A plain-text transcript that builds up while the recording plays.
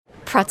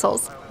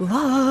Pretzels,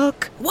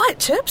 look. What,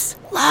 Chips?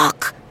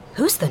 Look.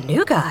 Who's the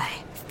new guy?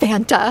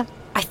 Fanta.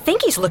 I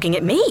think he's looking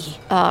at me.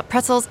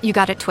 Pretzels, you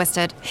got it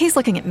twisted. He's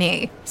looking at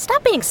me.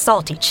 Stop being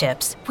salty,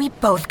 Chips. We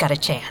both got a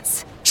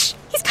chance. Shh,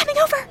 he's coming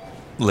over.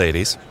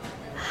 Ladies.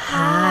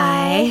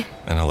 Hi.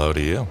 And hello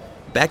to you.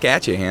 Back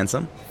at you,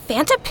 handsome.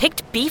 Fanta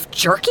picked beef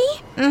jerky?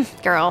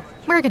 Girl,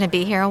 we're gonna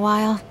be here a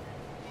while.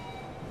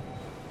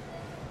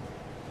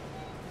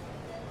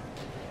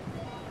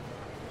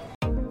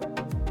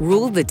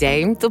 Rule the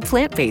day the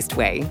plant-based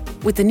way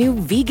with the new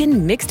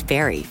vegan mixed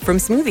berry from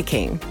Smoothie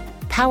King.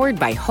 Powered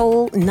by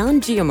whole,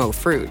 non-GMO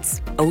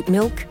fruits, oat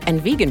milk,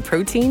 and vegan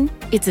protein,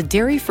 it's a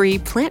dairy-free,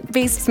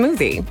 plant-based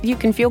smoothie you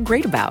can feel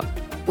great about.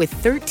 With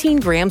 13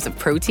 grams of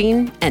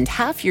protein and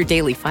half your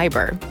daily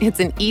fiber, it's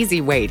an easy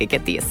way to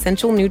get the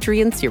essential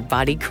nutrients your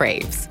body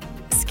craves.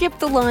 Skip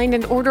the line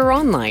and order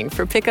online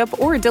for pickup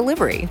or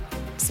delivery.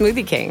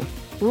 Smoothie King.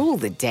 Rule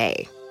the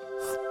day.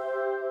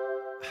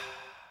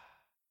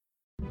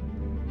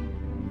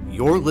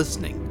 You're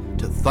listening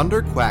to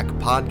Thunder Quack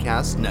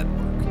Podcast Network.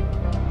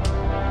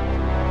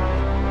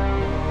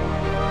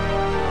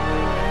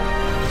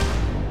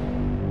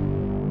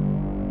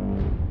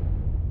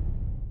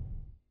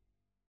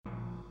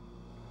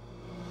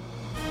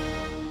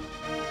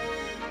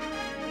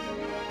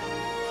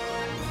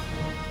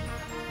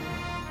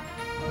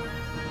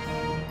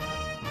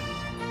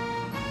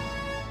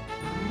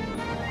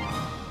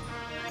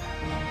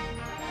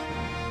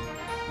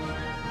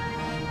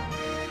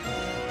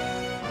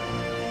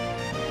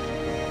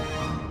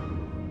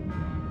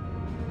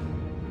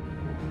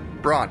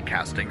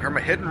 Broadcasting from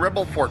a hidden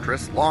rebel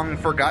fortress long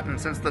forgotten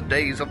since the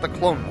days of the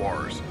Clone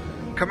Wars,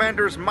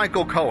 Commanders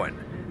Michael Cohen,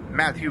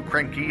 Matthew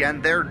Krenke,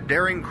 and their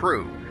daring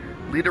crew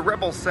lead a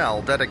rebel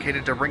cell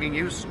dedicated to bringing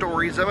you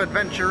stories of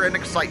adventure and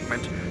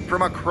excitement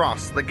from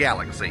across the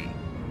galaxy.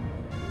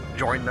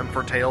 Join them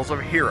for tales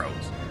of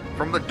heroes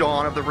from the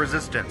dawn of the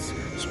Resistance,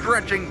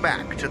 stretching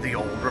back to the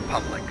Old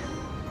Republic.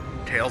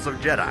 Tales of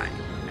Jedi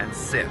and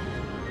Sith,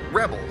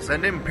 rebels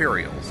and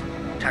Imperials,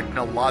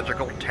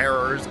 technological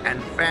terrors, and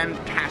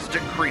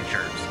fantastic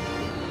creatures.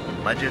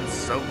 Legends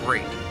so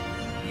great,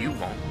 you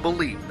won't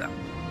believe them.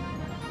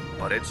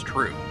 But it's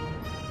true.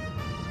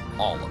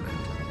 All of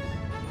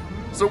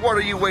it. So what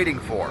are you waiting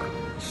for?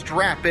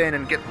 Strap in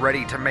and get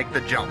ready to make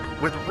the jump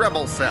with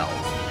Rebel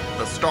Cells,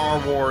 the Star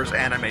Wars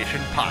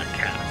Animation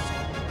Podcast.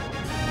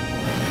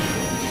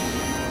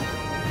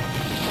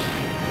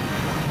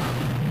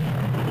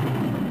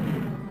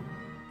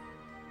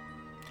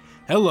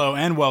 Hello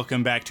and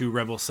welcome back to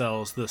Rebel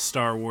Cells, the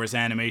Star Wars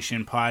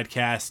Animation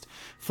Podcast,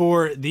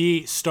 for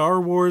the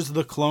Star Wars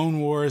The Clone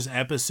Wars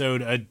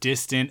episode, A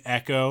Distant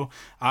Echo.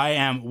 I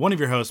am one of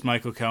your hosts,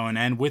 Michael Cohen,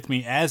 and with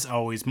me, as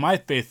always, my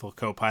faithful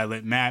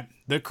co-pilot, Matt,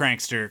 the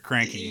Crankster,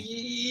 Cranky.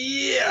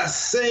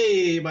 Yes!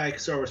 Hey, Mike,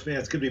 Star Wars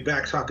fans, good to be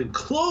back talking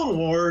Clone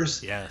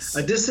Wars. Yes.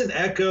 A Distant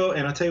Echo,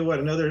 and I'll tell you what,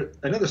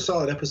 another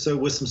solid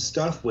episode with some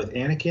stuff with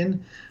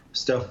Anakin,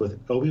 stuff with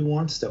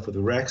Obi-Wan, stuff with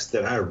Rex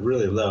that I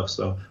really love.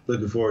 So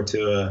looking forward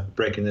to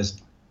breaking this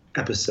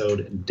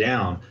episode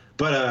down.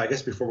 But I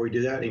guess before we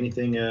do that,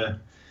 anything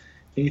in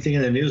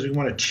the news we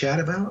want to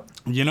chat about?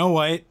 You know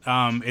what?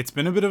 It's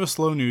been a bit of a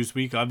slow news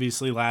week.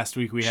 Obviously, last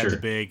week we had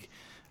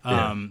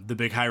the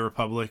big High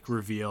Republic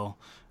reveal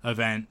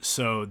event,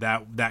 so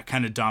that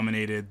kind of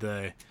dominated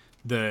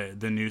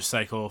the news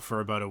cycle for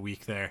about a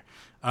week there.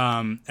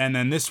 And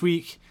then this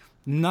week,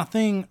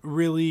 nothing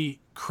really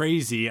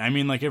crazy. I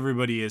mean, like,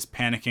 everybody is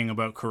panicking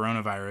about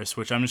coronavirus,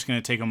 which I'm just going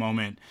to take a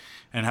moment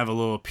and have a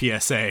little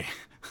PSA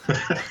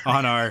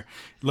on our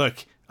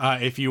look.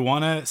 If you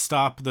want to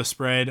stop the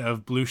spread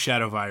of blue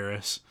shadow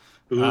virus,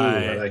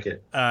 I like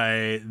it.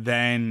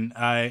 Then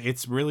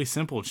it's really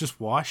simple.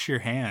 Just wash your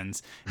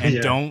hands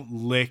and don't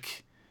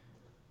lick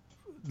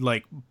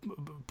like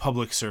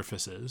public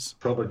surfaces,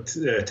 public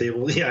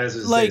table. Yeah, I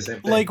was like say the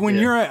same thing. Like when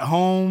you're at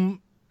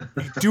home,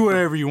 do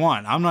whatever you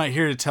want. I'm not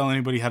here to tell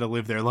anybody how to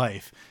live their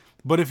life.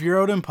 But if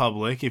you're out in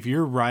public, if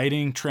you're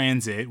riding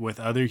transit with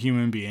other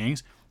human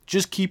beings,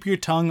 just keep your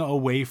tongue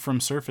away from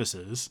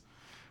surfaces,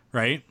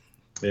 right?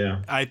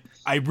 Yeah.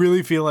 I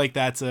really feel like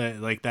that's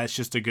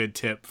just a good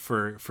tip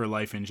for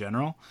life in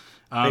general.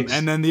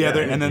 And then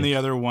the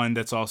other one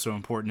that's also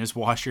important is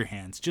wash your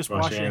hands. Just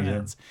wash your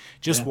hands.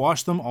 Just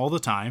wash them all the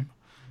time.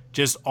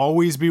 Just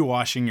always be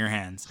washing your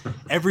hands.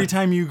 Every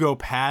time you go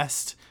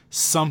past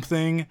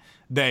something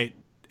that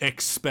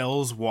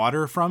expels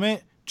water from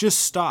it, just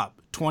stop.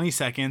 20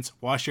 seconds,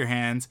 wash your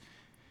hands,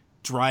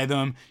 dry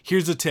them.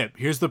 Here's a tip.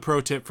 Here's the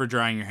pro tip for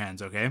drying your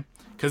hands, okay?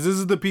 Because this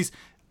is the piece.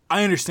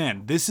 I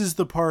understand. This is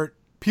the part.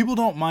 People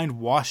don't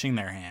mind washing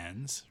their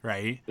hands,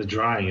 right? The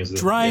drying is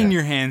drying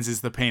your hands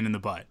is the pain in the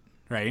butt,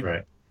 right?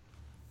 Right.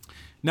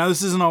 Now,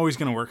 this isn't always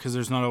going to work because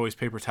there's not always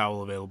paper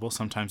towel available.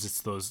 Sometimes it's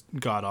those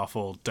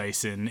god-awful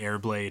Dyson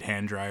Airblade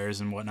hand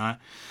dryers and whatnot.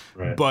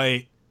 Right.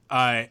 But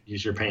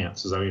use your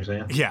pants. Is that what you're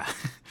saying? Yeah.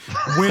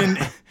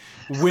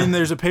 When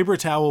there's a paper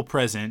towel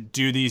present,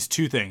 do these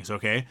two things,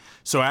 okay?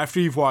 So after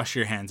you've washed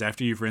your hands,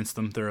 after you've rinsed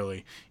them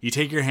thoroughly, you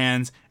take your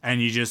hands and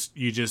you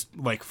just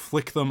like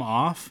flick them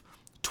off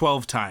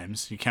 12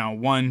 times. You count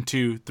 1,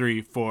 2,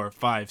 3, 4,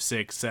 5,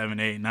 6, 7,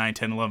 8, 9,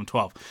 10, 11,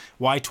 12.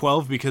 Why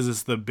 12? Because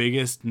it's the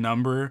biggest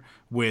number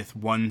with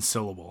one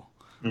syllable.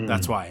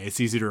 That's why. It's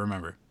easy to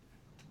remember.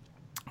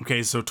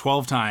 Okay, so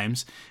 12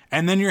 times,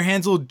 and then your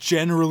hands will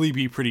generally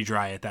be pretty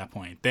dry at that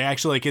point. They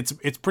actually, like,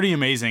 it's pretty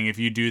amazing if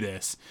you do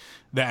this.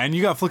 And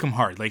you gotta flick them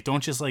hard. Like,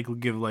 don't just like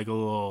give like a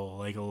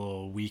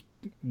little weak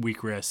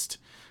wrist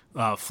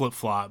flip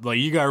flop. Like,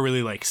 you gotta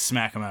really like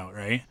smack them out,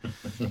 right?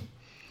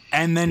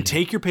 And then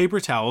take your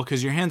paper towel,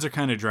 because your hands are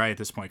kind of dry at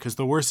this point. Because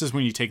the worst is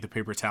when you take the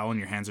paper towel and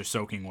your hands are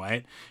soaking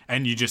wet,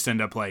 and you just end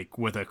up like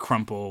with a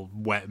crumpled,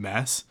 wet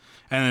mess.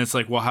 And then it's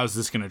like, well, how's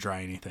this going to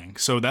dry anything?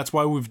 So that's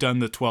why we've done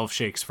the 12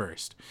 shakes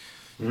first.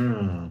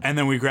 And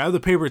then we grab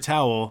the paper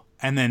towel,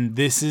 and then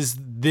this is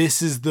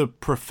the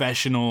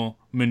professional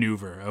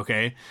maneuver,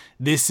 okay?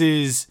 This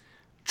is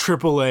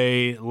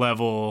AAA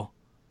level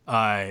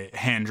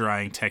hand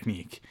drying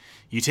technique.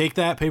 You take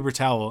that paper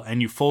towel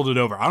and you fold it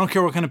over. I don't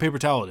care what kind of paper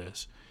towel it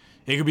is.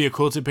 It could be a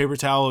quilted paper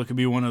towel. It could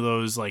be one of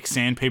those like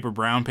sandpaper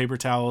brown paper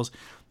towels.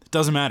 It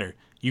doesn't matter.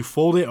 You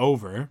fold it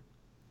over.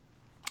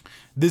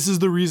 This is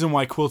the reason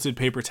why quilted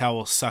paper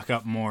towels suck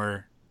up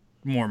more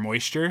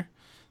moisture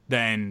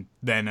than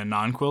a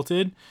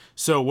non-quilted.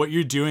 So what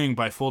you're doing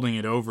by folding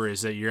it over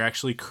is that you're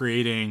actually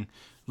creating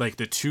like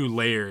the two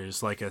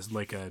layers, like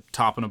a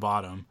top and a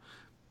bottom.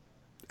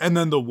 And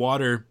then the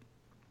water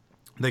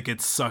that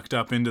gets sucked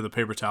up into the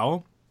paper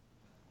towel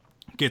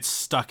gets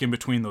stuck in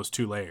between those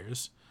two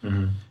layers.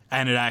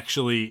 And it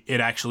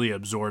actually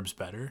absorbs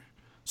better.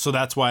 So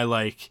that's why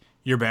like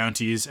your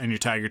Bounties and your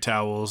Tiger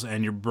towels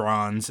and your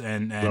Bronze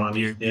and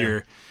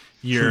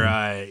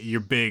your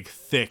big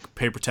thick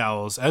paper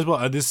towels as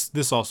well.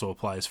 This also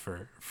applies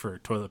for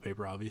toilet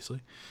paper,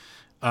 obviously.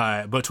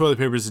 But toilet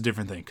paper is a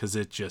different thing because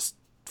it just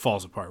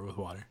falls apart with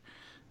water.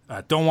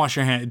 Don't wash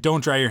your hand.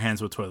 Don't dry your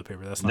hands with toilet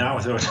paper. That's not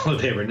with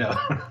toilet paper. No,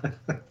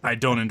 I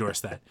don't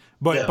endorse that.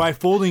 But by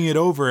folding it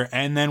over,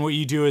 and then what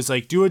you do is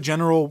like do a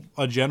general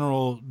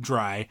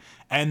dry,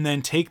 and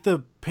then take the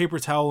paper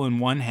towel in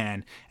one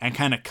hand and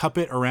kind of cup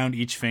it around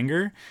each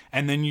finger,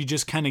 and then you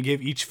just kind of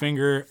give each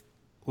finger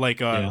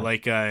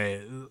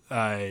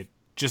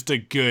just a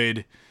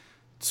good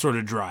sort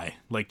of dry,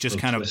 like just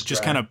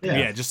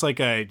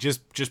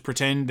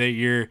pretend that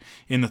you're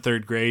in the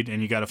third grade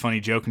and you got a funny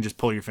joke and just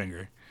pull your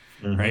finger.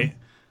 Right?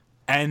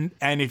 And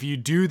if you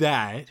do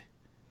that,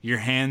 your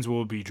hands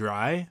will be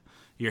dry,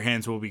 your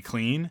hands will be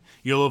clean.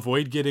 You'll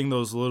avoid getting the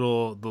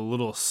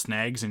little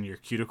snags in your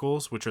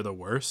cuticles, which are the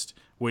worst,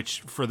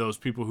 which for those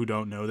people who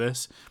don't know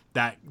this,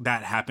 that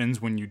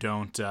happens when you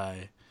don't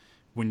dry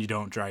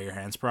your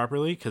hands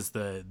properly, because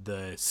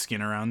the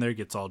skin around there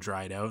gets all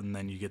dried out, and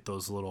then you get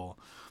those little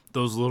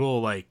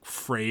like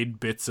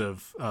frayed bits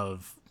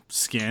of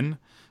skin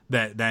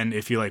that then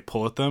if you like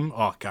pull at them,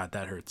 oh god,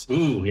 that hurts.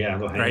 Ooh, yeah,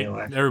 right.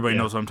 Everybody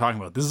knows what I'm talking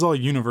about. This is all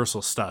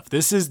universal stuff.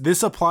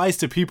 This applies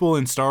to people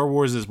in Star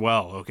Wars as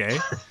well. Okay.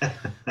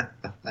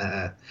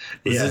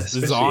 This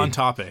is on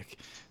topic.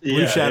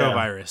 Blue Shadow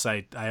Virus.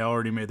 I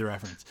already made the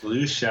reference.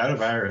 Blue Shadow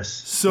Virus.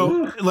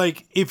 So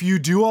like if you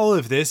do all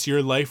of this,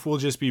 your life will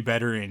just be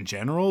better in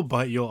general,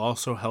 but you'll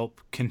also help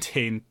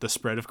contain the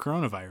spread of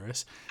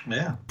coronavirus.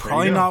 Yeah.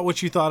 Probably not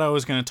what you thought I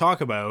was going to talk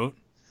about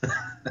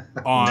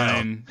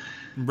on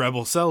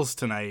Rebel Cells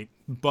tonight,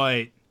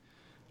 but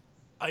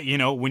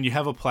when you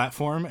have a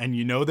platform and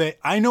you know that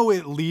I know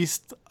at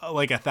least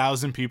like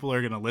 1,000 people are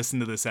going to listen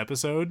to this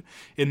episode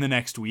in the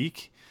next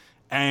week,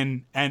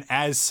 and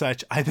as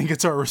such, I think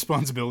it's our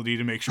responsibility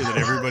to make sure that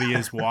everybody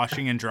is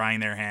washing and drying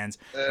their hands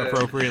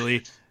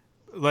appropriately.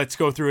 Let's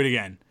go through it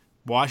again.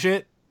 Wash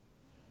it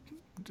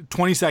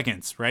 20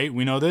 seconds, right?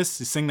 We know this.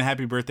 Sing the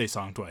happy birthday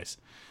song twice.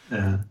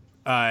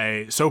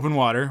 Soap and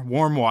water,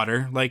 warm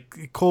water.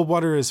 Like cold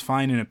water is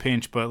fine in a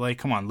pinch, but like,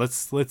 come on,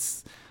 let's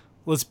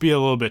be a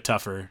little bit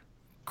tougher.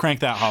 Crank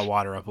that hot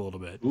water up a little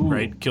bit,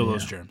 right? Kill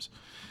those germs.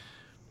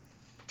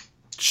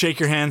 Shake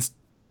your hands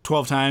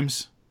 12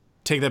 times.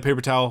 Take that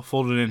paper towel,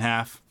 fold it in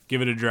half,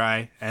 give it a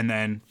dry, and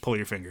then pull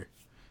your finger.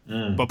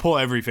 But pull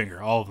every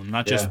finger, all of them,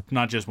 not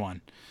just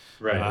one.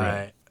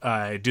 Right.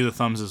 Do the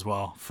thumbs as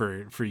well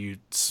for you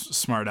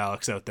smart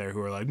Alex out there who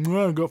are like,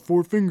 well, I got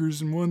 4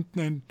 fingers and one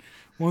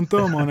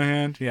thumb on a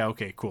hand. Yeah,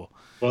 okay, cool.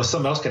 Well,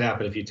 something else can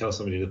happen if you tell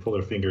somebody to pull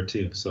their finger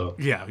too. So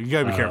yeah, you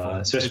gotta be careful,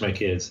 especially my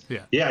kids.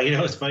 Yeah.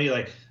 It's funny.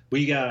 Like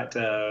we got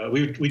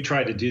we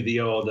tried to do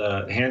the old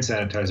hand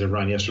sanitizer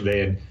run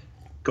yesterday, and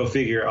go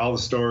figure, all the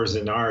stores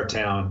in our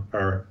town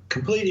are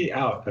completely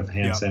out of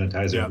hand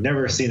sanitizer. Yeah.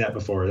 Never seen that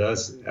before. That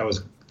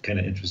was kind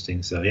of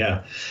interesting. So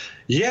yeah.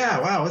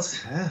 Wow,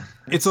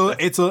 it's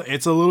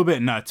a little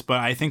bit nuts, but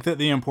I think that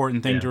the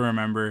important thing to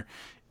remember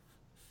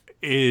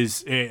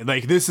is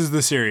like this is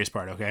the serious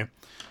part. Okay.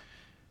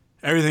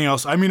 Everything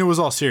else, I mean, it was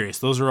all serious.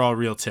 Those are all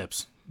real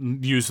tips.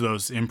 Use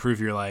those,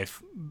 improve your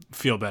life,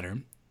 feel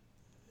better.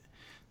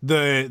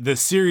 The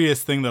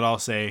serious thing that I'll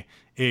say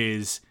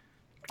is,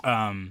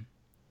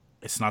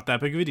 it's not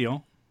that big of a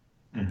deal.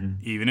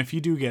 Even if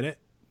you do get it,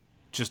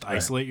 just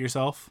isolate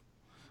yourself.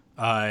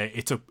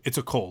 it's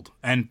a cold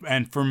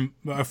and from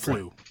a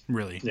flu,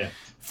 really. Yeah.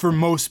 For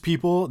most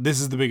people,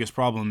 this is the biggest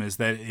problem is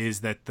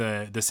that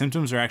the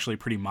symptoms are actually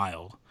pretty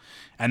mild.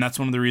 And that's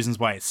one of the reasons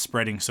why it's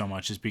spreading so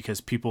much is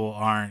because people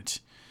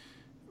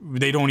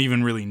they don't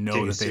even really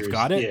know that they've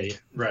got it. Yeah.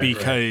 Right,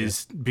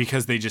 because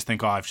they just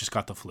think, oh, I've just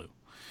got the flu.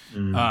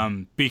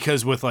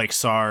 Because with like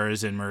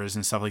SARS and MERS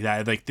and stuff like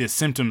that, like the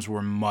symptoms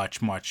were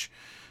much more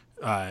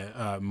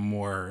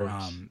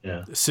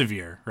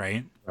severe,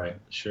 right? Right,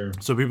 sure.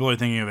 So people are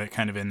thinking of it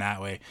kind of in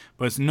that way,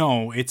 but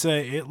it's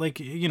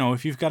like, you know,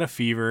 if you've got a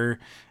fever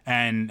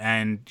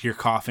and you're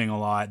coughing a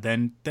lot,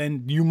 then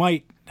you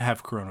might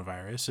have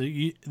coronavirus. So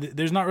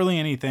there's not really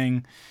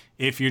anything.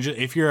 If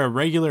you're a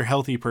regular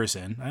healthy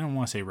person, I don't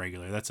want to say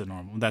regular. That's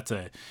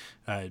a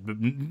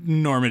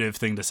normative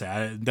thing to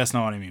say. That's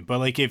not what I mean. But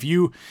like if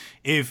you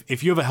have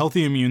a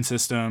healthy immune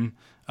system,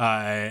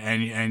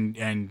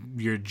 and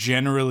you're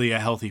generally a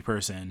healthy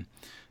person,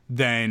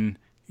 then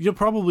you'll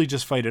probably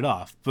just fight it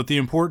off. But the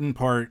important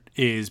part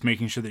is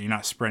making sure that you're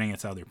not spreading it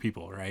to other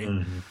people, right?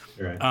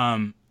 Mm-hmm.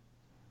 Right.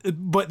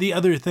 But the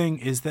other thing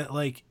is that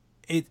like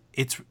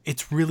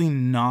it's really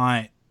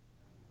not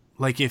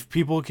like if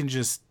people can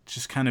just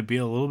kind of be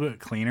a little bit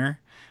cleaner,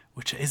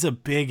 which is a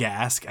big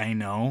ask, I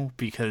know,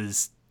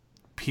 because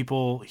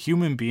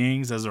human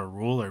beings as a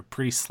rule are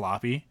pretty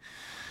sloppy.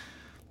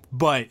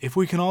 But if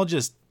we can all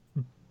just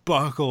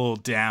buckle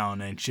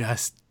down and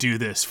just do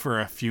this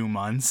for a few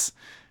months,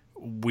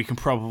 we can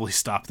probably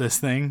stop this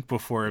thing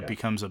before it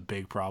becomes a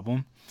big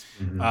problem.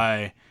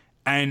 Mm-hmm.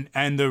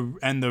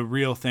 And the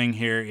real thing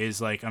here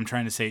is like I'm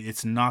trying to say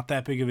it's not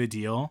that big of a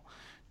deal.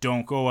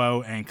 Don't go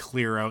out and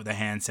clear out the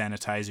hand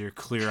sanitizer,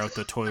 clear out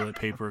the toilet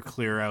paper,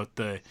 clear out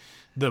the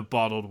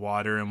bottled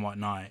water and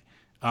whatnot.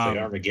 It's like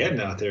Armageddon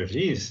out there,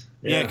 jeez.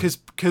 Yeah,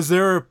 because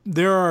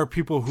there are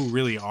people who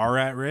really are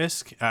at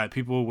risk,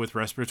 people with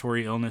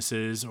respiratory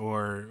illnesses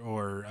or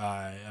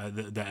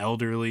the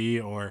elderly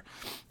or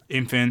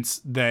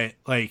infants that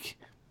like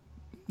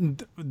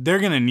they're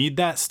gonna need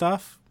that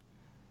stuff.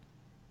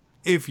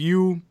 If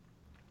you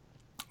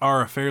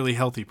are a fairly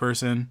healthy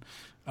person,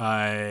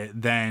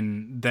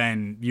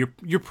 then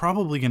you're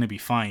probably gonna be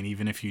fine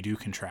even if you do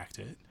contract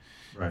it,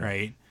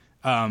 right?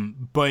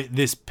 But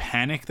this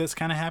panic that's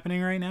kind of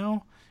happening right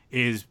now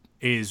is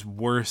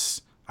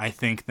worse, I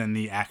think, than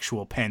the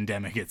actual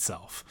pandemic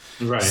itself.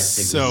 Right,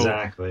 so,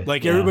 exactly.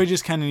 Like, everybody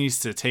just kind of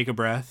needs to take a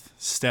breath,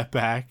 step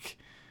back,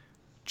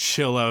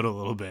 chill out a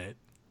little bit.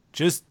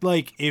 Just,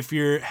 like, if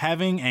you're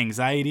having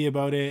anxiety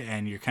about it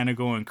and you're kind of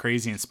going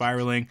crazy and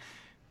spiraling,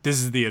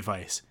 this is the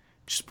advice.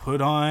 Just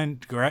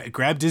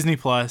grab Disney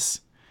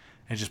Plus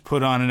and just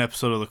put on an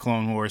episode of the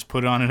Clone Wars,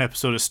 put on an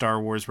episode of Star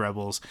Wars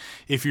Rebels.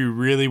 If you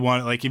really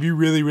want, like, if you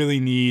really,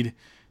 really need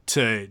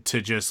to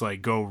just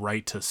like go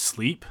right to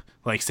sleep,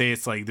 like say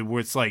it's like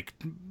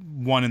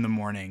 1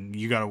 a.m,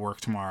 you got to work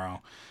tomorrow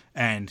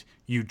and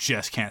you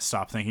just can't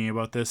stop thinking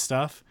about this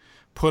stuff,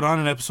 put on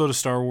an episode of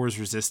Star Wars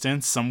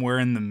Resistance somewhere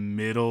in the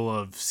middle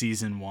of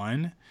season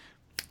 1.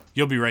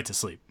 You'll be right to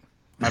sleep,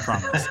 I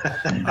promise.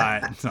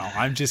 No,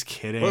 I'm just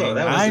kidding. Whoa,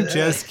 I'm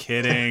just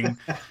kidding.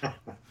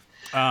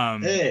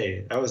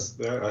 Hey, I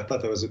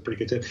thought that was a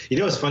pretty good tip. You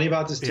know what's funny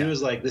about this too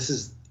is like this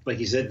is like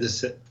you said,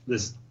 this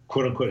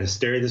quote unquote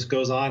hysteria this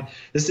goes on.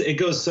 It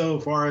goes so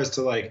far as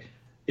to like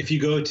if you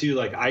go to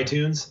like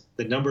iTunes,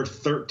 the number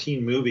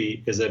 13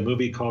 movie is a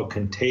movie called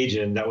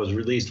Contagion that was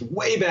released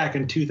way back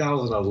in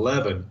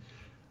 2011,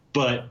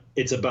 but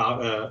it's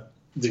about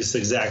this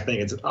exact thing.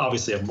 It's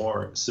obviously a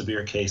more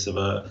severe case of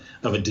a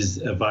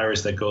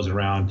virus that goes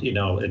around, you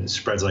know, and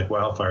spreads like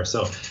wildfire.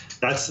 So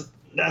that's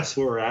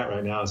where we're at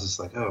right now. It's just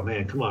like, oh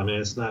man, come on, man,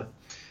 it's not.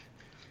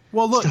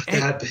 Well, look,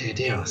 that big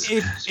deal.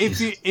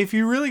 If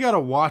you really got to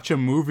watch a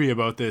movie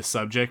about this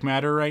subject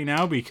matter right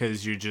now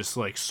because you're just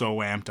like so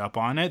amped up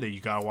on it that you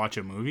got to watch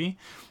a movie,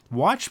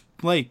 watch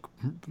like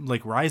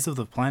Rise of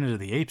the Planet of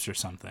the Apes or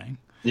something.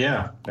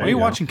 Yeah. Why are you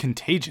watching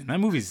Contagion?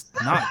 That movie's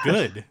not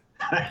good.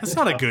 That's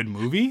not a good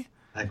movie.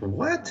 Like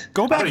what?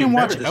 Go back and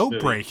watch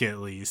Outbreak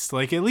at least.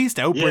 Like at least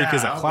Outbreak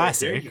is a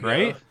classic,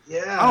 right?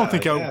 Yeah. I don't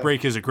think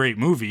Outbreak is a great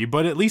movie,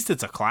 but at least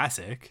it's a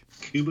classic.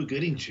 Cuba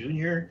Gooding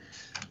Jr.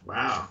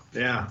 Wow.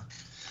 Yeah.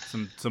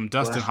 Some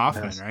Dustin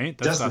Hoffman, right?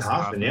 That's Dustin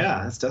Hoffman.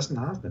 Yeah, that's Dustin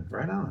Hoffman.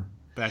 Right on.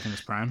 Back in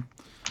his prime.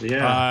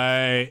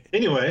 Yeah.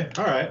 Anyway,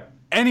 all right.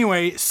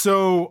 Anyway,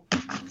 so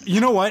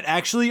you know what?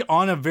 Actually,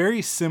 on a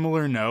very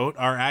similar note,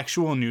 our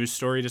actual news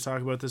story to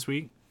talk about this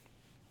week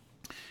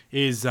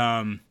is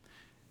so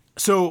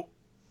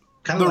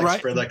kind of like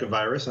spread like a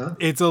virus, huh?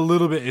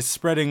 It's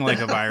spreading like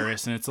a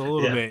virus, and it's a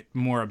little bit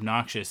more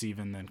obnoxious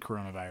even than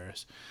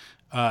coronavirus.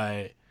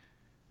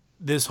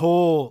 This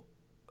whole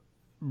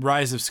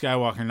Rise of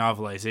Skywalker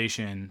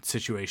novelization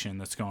situation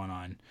that's going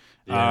on.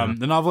 Yeah.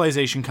 The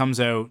novelization comes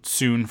out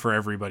soon for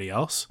everybody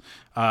else.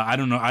 I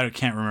don't know. I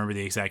can't remember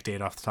the exact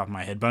date off the top of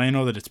my head, but I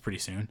know that it's pretty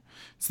soon.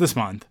 It's this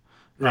month.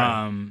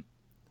 Right.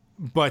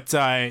 But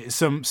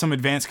some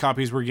advanced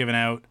copies were given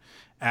out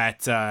at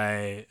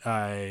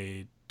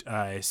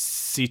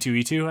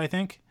C2E2, I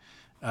think.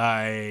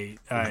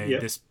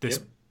 This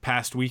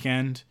past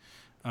weekend.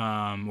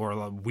 or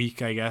a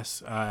week, I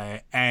guess.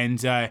 And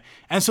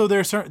so there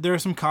are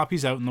some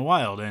copies out in the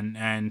wild,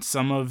 and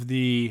some of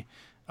the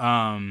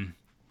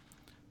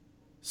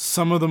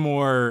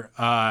more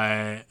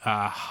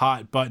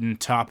hot button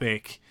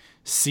topic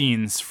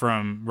scenes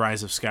from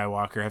Rise of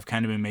Skywalker have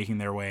kind of been making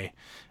their way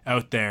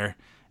out there,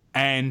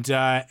 and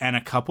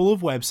a couple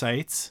of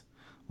websites.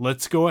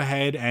 Let's go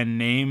ahead and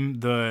name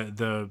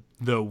the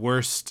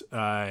worst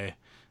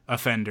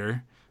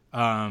offender,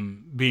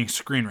 being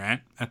Screen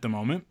Rant at the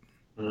moment.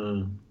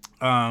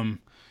 I'm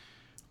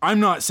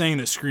not saying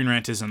that Screen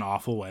Rant is an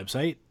awful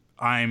website.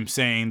 I'm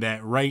saying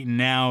that right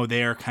now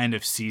they are kind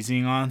of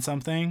seizing on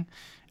something,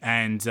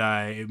 and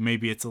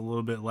maybe it's a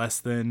little bit less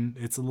than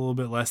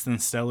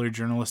stellar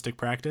journalistic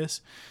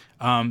practice.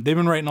 They've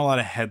been writing a lot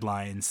of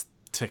headlines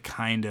to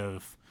kind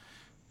of,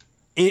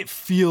 it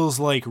feels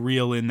like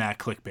reel in that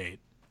clickbait,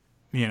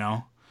 you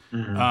know.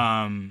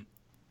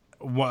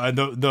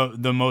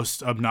 The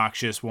most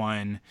obnoxious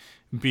one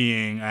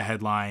being a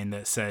headline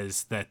that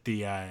says that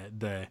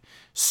the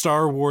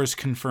Star Wars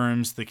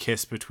confirms the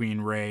kiss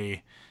between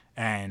Rey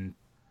and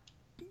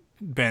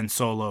Ben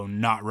Solo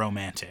not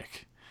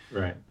romantic.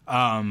 Right.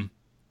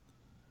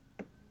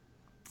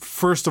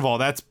 First of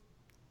all, it's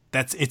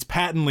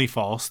patently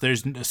false.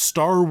 There's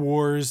Star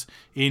Wars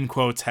in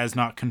quotes has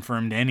not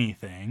confirmed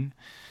anything.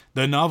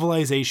 The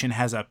novelization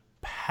has a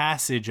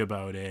passage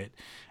about it,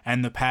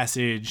 and the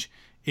passage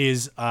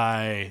is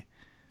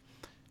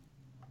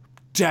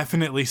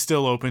definitely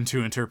still open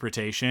to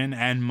interpretation,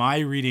 and my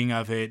reading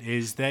of it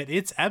is that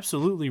it's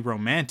absolutely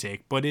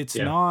romantic, but it's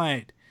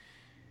not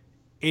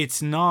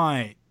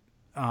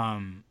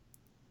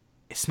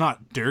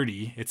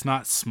dirty, it's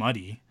not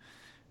smutty,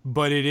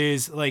 but it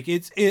is like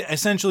it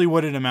essentially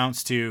what it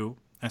amounts to.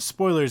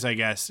 Spoilers, I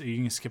guess you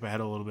can skip ahead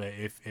a little bit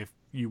if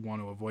you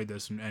want to avoid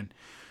this and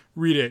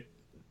read it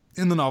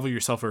in the novel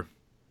yourself or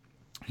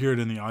hear it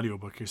in the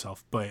audiobook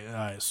yourself, but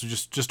so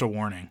just a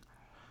warning.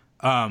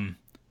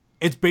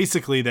 It's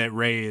basically that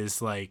Rey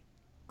is like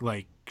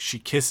she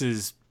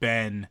kisses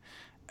Ben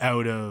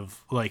out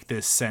of like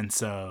this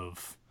sense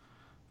of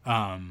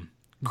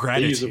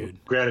gratitude.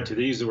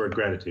 They use the word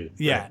gratitude.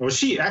 Yeah. Right. Well,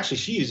 she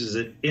uses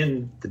it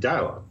in the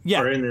dialogue.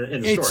 Yeah. Or in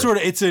the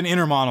story. It's an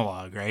inner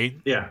monologue, right?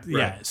 Yeah. Right.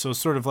 Yeah. So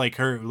sort of like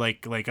her,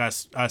 like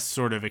us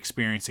sort of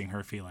experiencing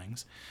her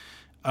feelings.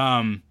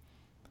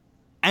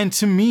 And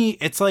to me,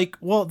 it's like,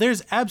 well,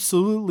 there's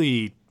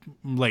absolutely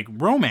like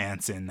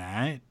romance in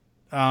that.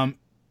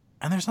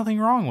 And there's nothing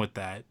wrong with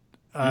that.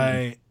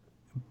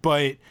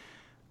 But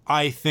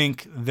I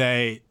think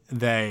that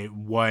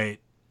what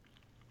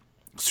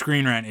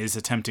Screen Rant is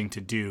attempting to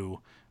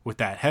do with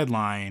that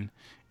headline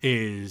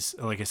is,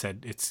 like I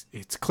said, it's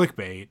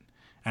clickbait.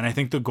 And I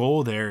think the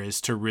goal there is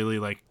to really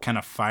like kind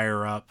of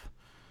fire up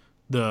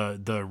the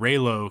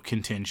Reylo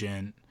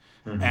contingent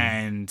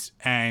and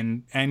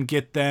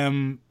get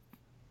them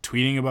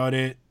tweeting about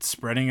it,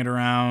 spreading it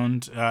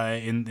around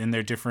in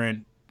their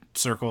different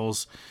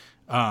circles,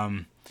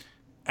 and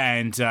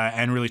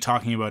really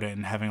talking about it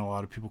and having a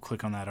lot of people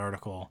click on that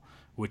article,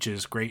 which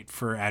is great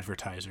for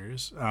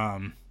advertisers.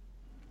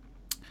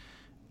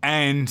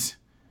 And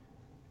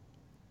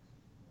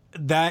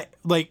that,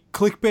 like,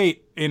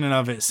 clickbait in and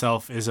of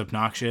itself is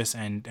obnoxious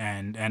and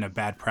a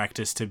bad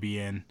practice to be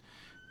in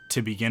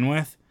to begin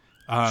with.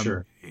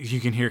 Sure. You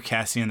can hear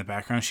Cassie in the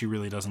background. She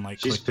really doesn't like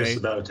She's clickbait. pissed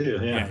about it too.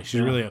 Yeah,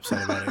 she's really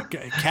upset about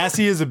it.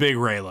 Cassie is a big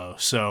Reylo,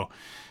 so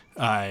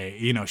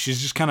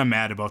she's just kind of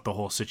mad about the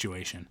whole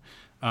situation.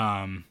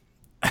 But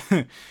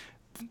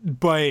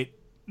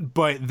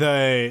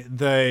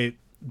the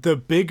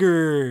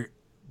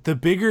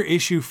bigger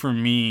issue for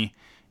me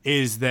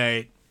is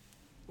that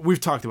we've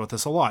talked about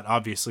this a lot,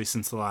 obviously,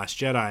 since The Last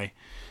Jedi,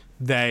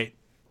 that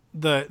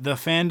the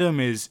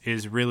fandom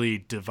is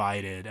really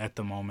divided at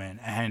the moment.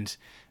 And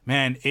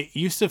man, it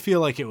used to feel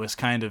like it was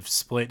kind of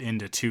split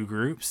into two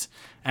groups,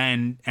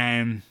 and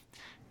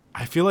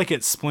I feel like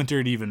it's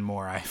splintered even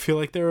more. I feel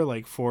like there are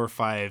like 4 or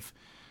 5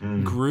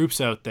 groups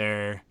out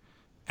there,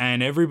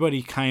 and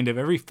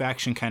every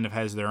faction kind of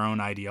has their own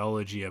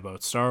ideology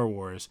about Star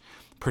Wars,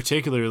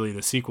 particularly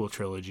the sequel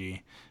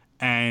trilogy.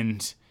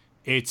 And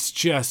it's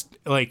just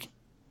like,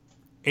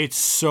 it's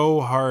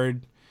so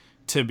hard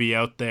to be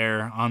out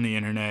there on the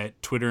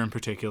internet, Twitter in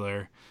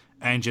particular,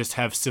 and just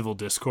have civil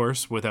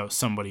discourse without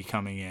somebody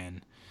coming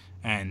in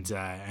and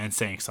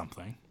saying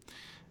something.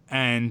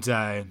 And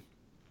I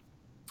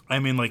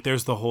mean, like,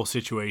 there's the whole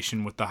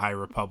situation with the High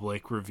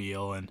Republic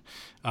reveal and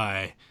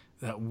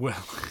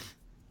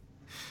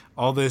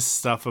all this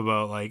stuff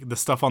about like the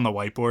stuff on the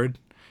whiteboard,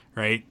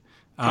 right?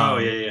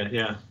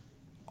 Yeah.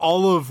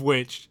 All of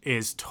which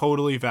is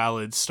totally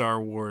valid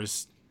Star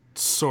Wars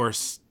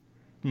source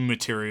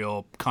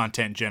material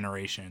content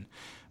generation,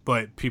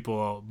 but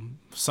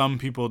some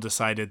people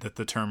decided that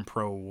the term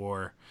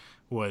pro-war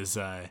was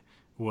or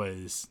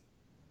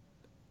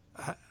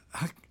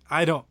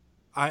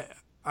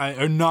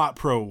not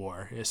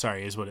pro-war.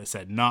 Sorry, is what it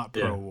said. Not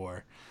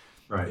pro-war.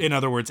 Right. In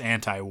other words,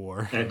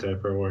 anti-war.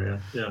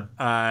 Anti-pro-war.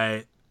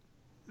 Yeah.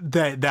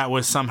 that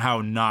was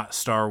somehow not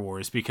Star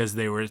Wars because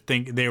they were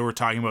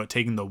talking about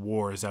taking the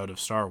wars out of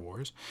Star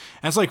Wars.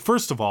 And it's like,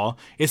 first of all,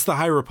 it's the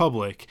High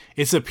Republic.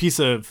 It's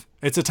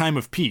a time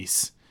of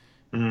peace,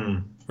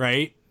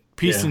 right?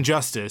 Peace and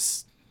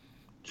justice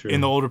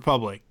in the Old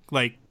Republic.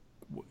 Like,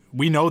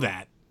 we know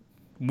that.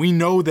 We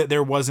know that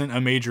there wasn't a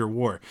major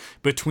war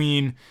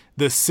between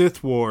the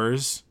Sith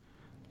Wars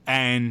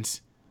and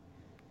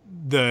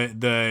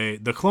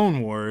the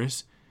Clone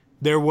Wars.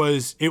 It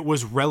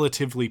was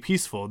relatively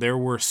peaceful. There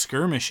were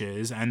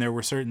skirmishes and there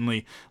were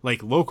certainly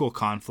like local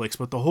conflicts,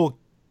 but the whole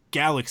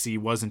galaxy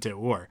wasn't at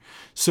war.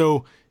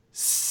 So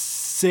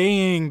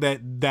saying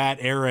that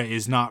era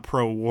is not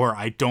pro-war,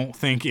 I don't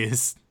think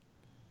is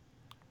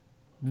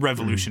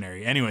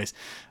revolutionary. Anyways,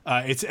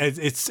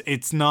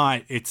 it's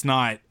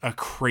not a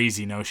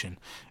crazy notion.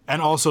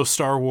 And also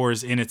Star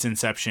Wars in its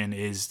inception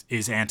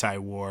is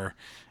anti-war,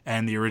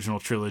 and the original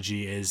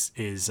trilogy is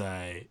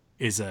a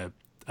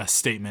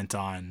statement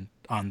on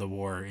the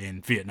war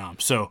in Vietnam.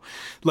 So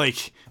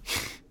like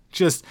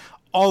just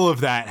all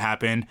of that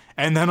happened,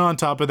 and then on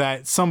top of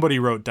that, somebody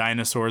wrote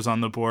dinosaurs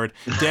on the board.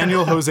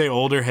 Daniel Jose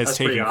Older has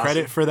taken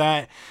credit for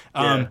that.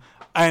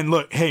 And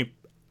look, hey,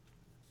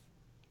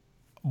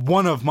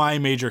 one of my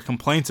major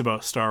complaints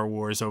about Star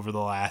Wars over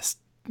the last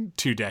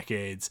 2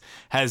 decades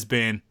has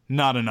been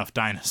not enough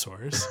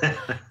dinosaurs,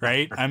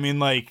 right? I mean,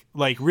 like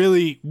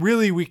really,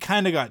 we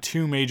kind of got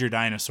 2 major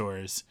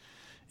dinosaurs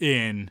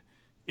in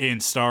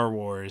Star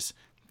Wars,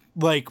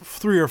 like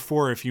 3 or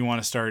 4 if you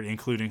want to start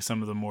including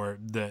some of the more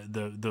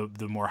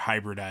the more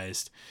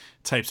hybridized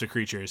types of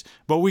creatures.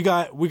 But we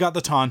got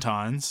the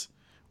Tauntauns,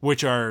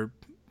 which are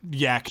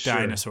yak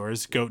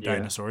dinosaurs, goat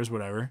dinosaurs,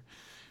 whatever.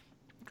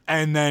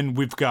 And then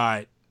we've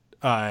got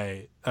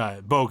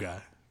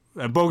Boga.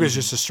 Boga's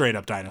just a straight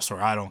up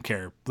dinosaur. I don't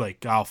care.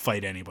 Like, I'll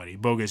fight anybody.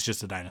 Boga's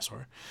just a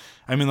dinosaur.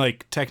 I mean,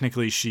 like,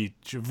 technically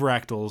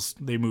Varactyls,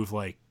 they move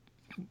like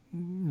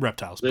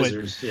reptiles.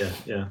 Lizards,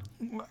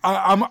 but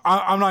I'm not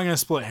going to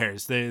split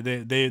hairs. They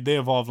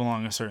evolved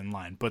along a certain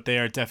line, but they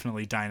are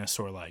definitely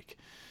dinosaur-like.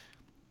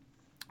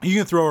 You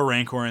can throw a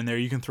Rancor in there.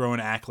 You can throw an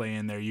Acklay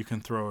in there. You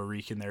can throw a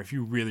Reek in there if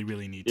you really,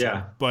 really need to.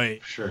 Yeah,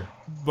 but sure.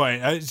 But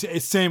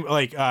it's same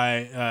like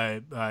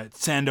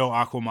Sando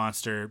Aqua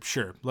Monster.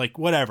 Sure, like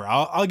whatever.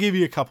 I'll give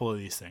you a couple of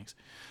these things,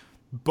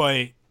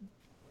 but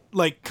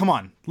like, come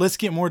on, let's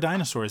get more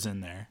dinosaurs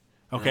in there.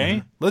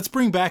 Okay, let's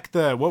bring back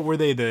what were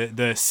they?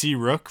 The Sea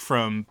Rook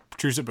from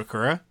Truce at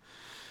Bakura,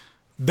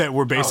 that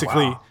were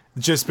basically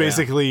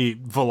basically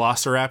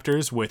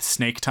velociraptors with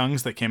snake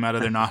tongues that came out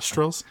of their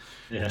nostrils.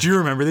 Yeah. Do you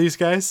remember these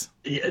guys?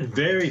 Yeah,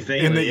 very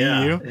famous. In the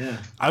EU? Yeah.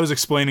 I was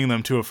explaining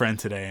them to a friend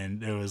today,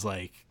 and it was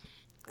like,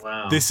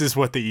 wow, this is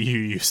what the EU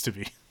used to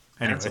be.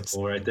 Anyways. That's a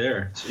pull right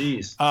there.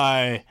 Jeez.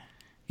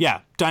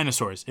 Yeah,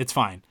 dinosaurs. It's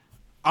fine.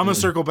 I'm going to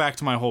circle back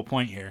to my whole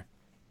point here.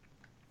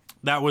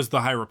 That was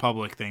the High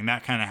Republic thing.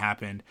 That kind of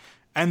happened.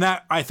 And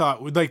that, I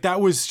thought, like,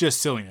 that was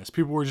just silliness.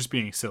 People were just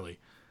being silly.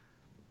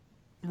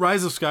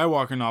 Rise of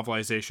Skywalker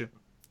novelization,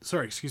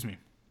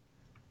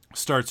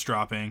 starts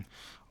dropping,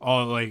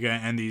 all like,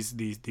 and these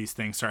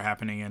things start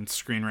happening, and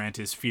Screen Rant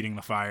is feeding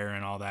the fire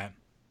and all that.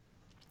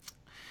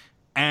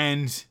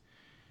 And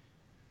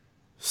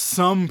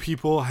some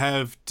people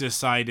have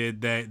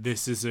decided that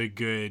this is a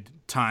good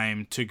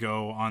time to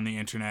go on the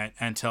internet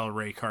and tell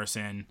Ray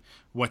Carson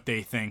what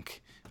they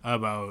think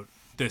about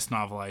this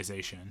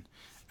novelization,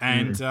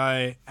 and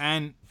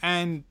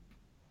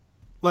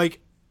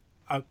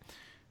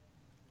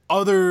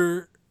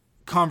other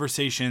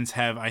conversations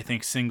have, I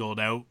think, singled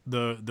out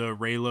the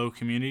Reylo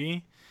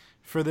community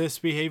for this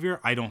behavior.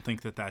 I don't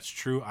think that that's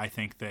true. I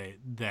think that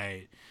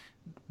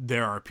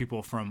there are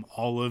people from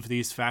all of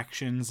these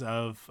factions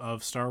of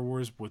Star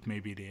Wars, with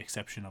maybe the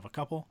exception of a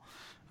couple.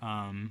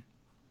 And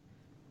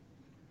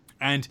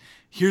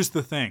here's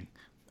the thing.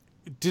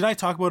 Did I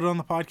talk about it on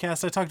the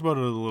podcast? I talked about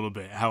it a little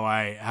bit. How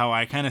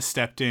I kind of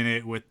stepped in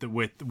it with a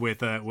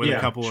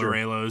couple of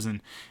Reylos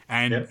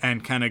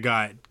and kind of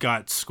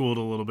got schooled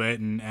a little bit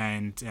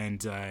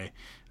and I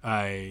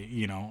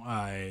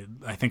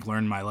think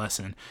learned my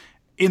lesson.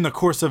 In the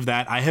course of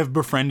that, I have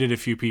befriended a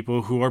few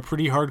people who are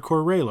pretty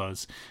hardcore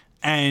Reylos,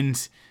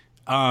 and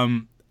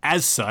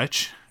as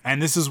such,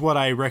 and this is what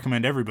I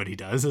recommend everybody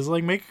does, is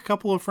like make a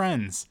couple of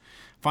friends,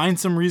 find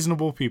some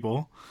reasonable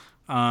people,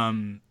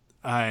 and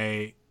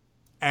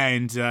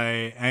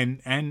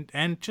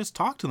just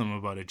talk to them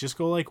about it. Just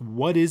go like,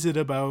 what is it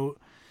about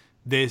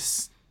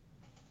this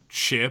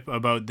ship,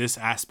 about this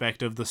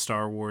aspect of the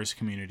Star Wars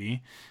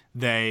community,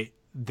 or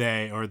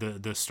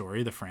the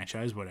story, the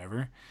franchise,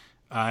 whatever,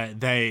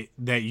 that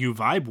you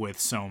vibe with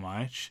so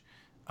much,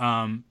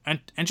 and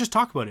just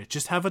talk about it.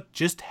 Just have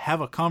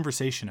a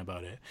conversation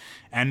about it,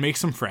 and make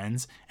some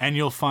friends, and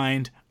you'll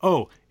find,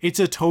 oh,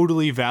 it's a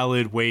totally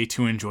valid way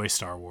to enjoy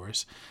Star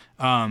Wars.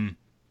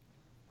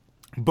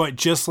 But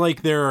just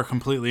like there are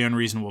completely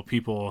unreasonable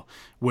people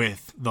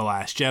with the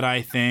Last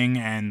Jedi thing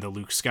and the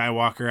Luke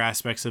Skywalker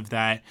aspects of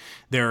that,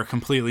 there are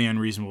completely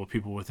unreasonable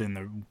people within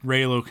the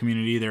Reylo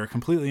community. There are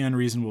completely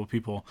unreasonable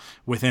people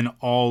within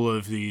all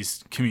of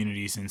these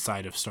communities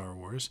inside of Star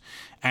Wars.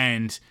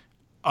 And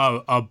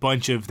a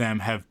bunch of them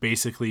have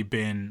basically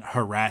been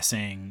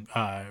harassing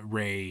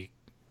Ray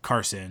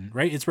Carson,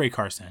 right? It's Ray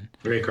Carson.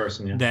 Ray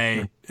Carson,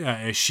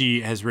 yeah.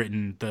 She has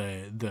written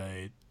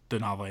the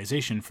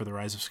novelization for The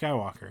Rise of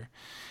Skywalker.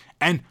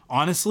 And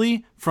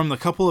honestly, from the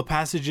couple of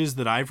passages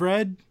that I've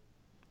read,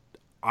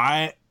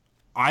 I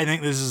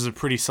think this is a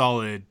pretty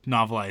solid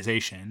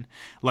novelization.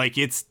 Like,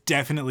 it's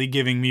definitely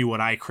giving me what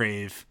I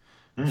crave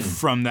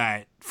from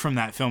that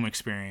film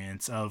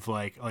experience of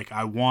like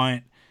I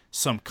want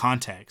some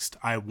context.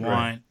 I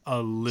want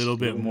a little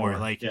bit more.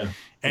 Like,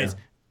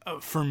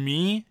 for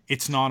me,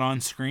 it's not on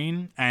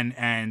screen,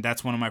 and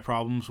that's one of my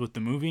problems with the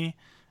movie.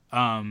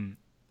 And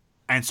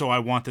so I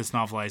want this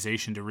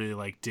novelization to really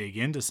like dig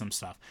into some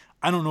stuff.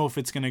 I don't know if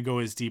it's going to go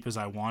as deep as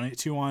I want it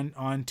to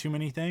on too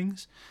many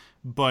things,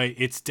 but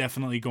it's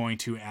definitely going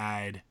to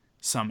add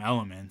some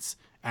elements,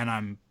 and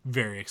I'm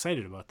very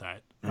excited about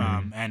that.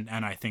 And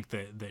I think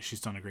that she's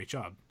done a great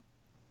job.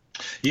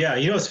 Yeah,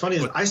 you know what's funny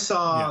is I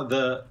saw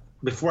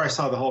before I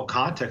saw the whole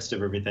context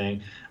of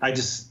everything,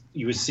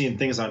 you was seeing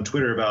things on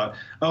Twitter about,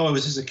 oh, it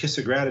was just a kiss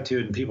of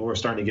gratitude, and people were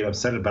starting to get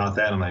upset about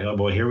that. I'm like, oh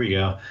boy, here we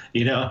go,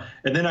 you know.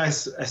 And then I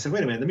said,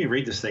 wait a minute, let me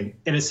read this thing.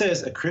 And it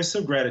says, a kiss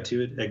of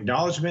gratitude,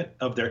 acknowledgement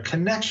of their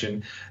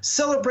connection,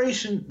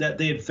 celebration that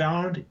they had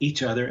found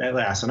each other at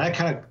last.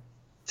 And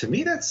to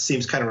me, that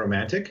seems kind of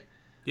romantic.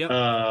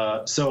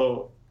 Yeah.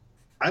 So,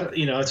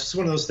 it's just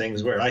one of those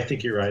things where I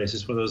think you're right. It's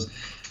just one of those.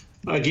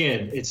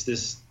 Again, it's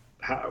this.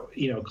 How,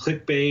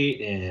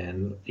 clickbait,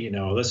 and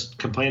let's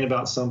complain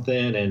about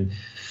something, and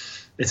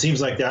it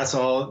seems like that's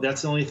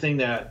the only thing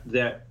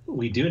that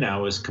we do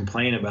now is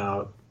complain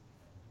about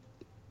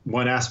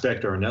one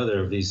aspect or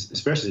another of these,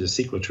 especially the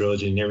sequel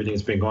trilogy and everything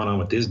that's been going on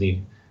with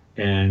Disney.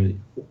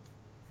 And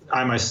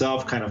I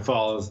myself kind of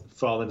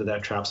fall into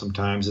that trap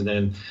sometimes. And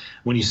then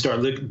when you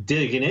start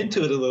digging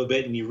into it a little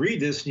bit and you read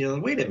this, and you're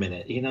like, wait a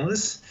minute,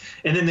 this.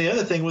 And then the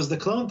other thing was the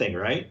clone thing,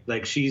 right?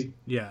 Like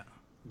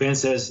Ben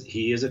says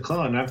he is a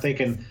clone. And I'm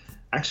thinking,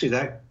 actually,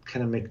 that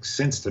kind of makes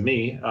sense to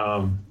me.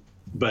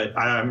 But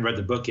I haven't read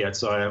the book yet,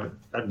 so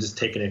I'm just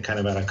taking it kind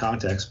of out of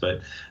context.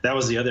 But that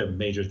was the other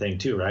major thing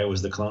too, right?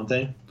 Was the clone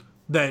thing?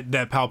 That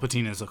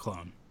Palpatine is a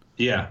clone.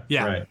 Yeah.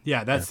 Right.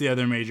 Yeah, that's the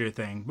other major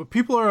thing. But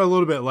people are a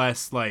little bit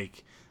less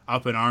like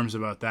up in arms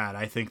about that.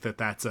 I think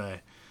that's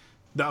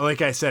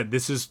like I said,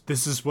 this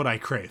is what I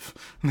crave.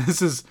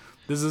 This is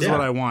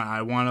what I want.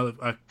 I want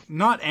a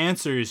not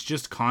answers,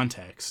 just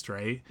context,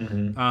 right?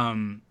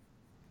 Mm-hmm.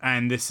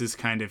 And this is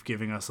kind of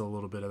giving us a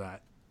little bit of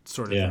that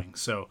sort of thing.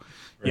 So,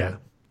 to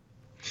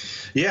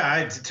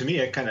me,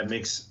 it kind of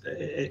makes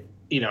it.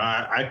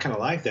 I kind of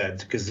like that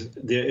because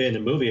in the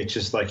movie, it's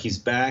just like he's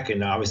back,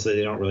 and obviously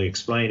they don't really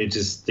explain it.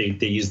 Just they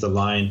use the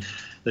line,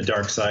 "The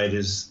dark side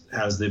has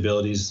the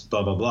abilities,"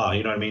 blah blah blah.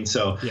 You know what I mean?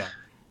 So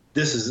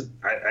this is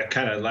I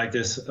kind of like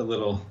this a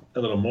little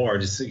more.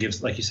 Just it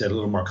gives, like you said, a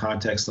little more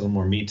context, a little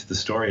more meat to the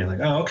story. And like,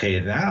 oh, okay,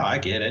 now I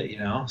get it.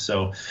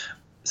 So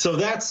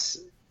that's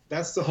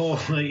the whole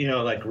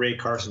like Ray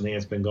Carson thing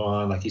that's been going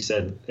on, like you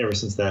said, ever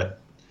since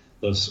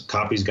those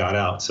copies got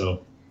out.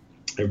 So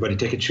everybody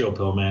take a chill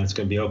pill, man. It's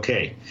gonna be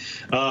okay.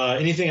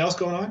 Anything else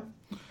going on?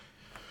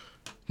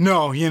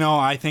 No,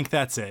 I think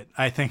that's it.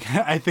 I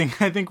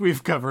think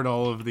we've covered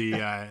all of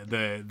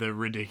the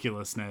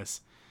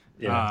ridiculousness.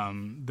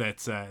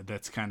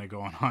 That's kind of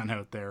going on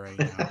out there right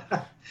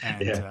now,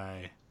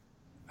 and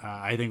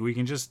I think we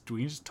can just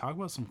talk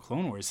about some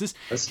Clone Wars.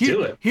 Let's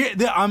do it.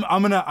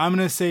 I'm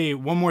gonna say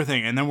one more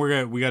thing, and then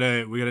we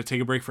gotta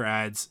take a break for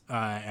ads,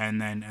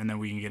 and then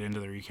we can get into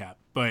the recap.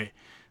 But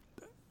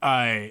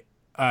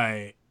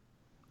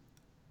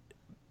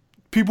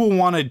people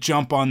want to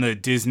jump on the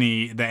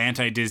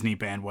anti-Disney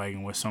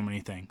bandwagon with so many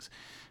things.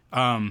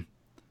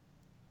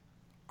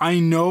 I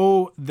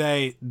know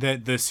that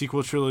the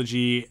sequel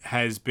trilogy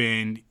has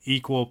been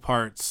equal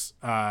parts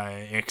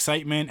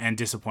excitement and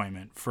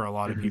disappointment for a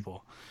lot of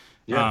people.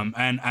 Yeah.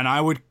 And I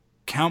would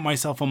count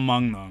myself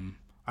among them,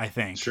 I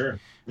think. Sure.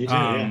 Me too,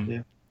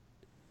 yeah.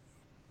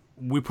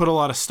 We put a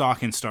lot of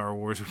stock in Star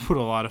Wars. We put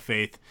a lot of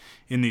faith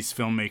in these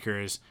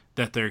filmmakers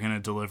that they're going to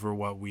deliver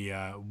what we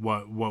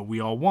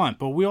all want.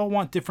 But we all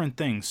want different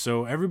things.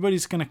 So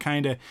everybody's going to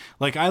kind of...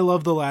 Like, I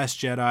love The Last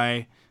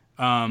Jedi...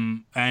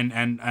 and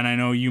I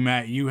know you,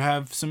 Matt, you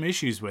have some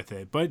issues with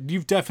it, but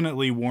you've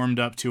definitely warmed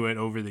up to it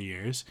over the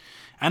years.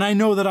 And I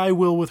know that I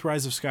will with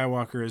Rise of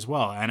Skywalker as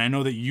well. And I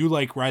know that you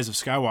like Rise of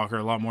Skywalker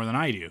a lot more than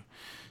I do.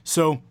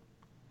 So,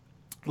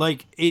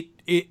 like,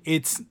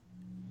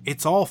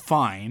 it's all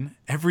fine.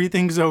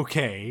 Everything's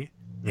okay.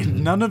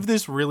 Mm-hmm. None of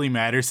this really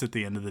matters at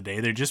the end of the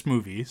day. They're just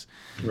movies.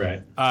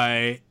 Right.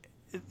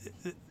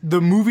 the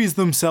movies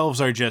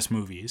themselves are just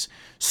movies.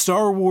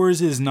 Star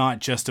Wars is not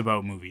just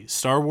about movies.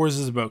 Star Wars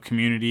is about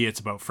community. It's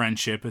about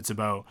friendship. It's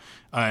about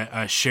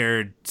a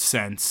shared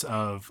sense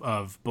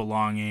of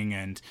belonging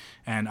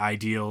and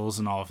ideals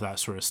and all of that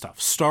sort of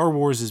stuff. Star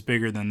Wars is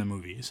bigger than the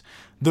movies.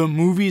 The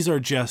movies are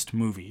just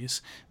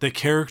movies. The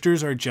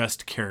characters are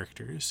just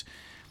characters.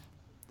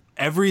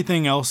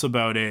 Everything else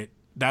about it,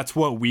 that's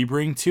what we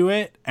bring to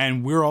it,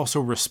 and we're also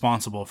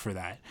responsible for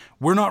that.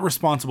 We're not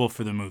responsible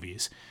for the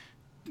movies.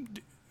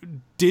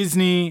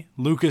 Disney,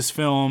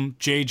 Lucasfilm,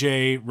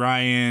 JJ,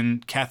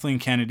 Ryan, Kathleen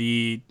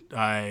Kennedy,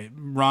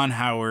 Ron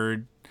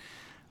Howard,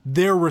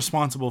 they're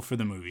responsible for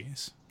the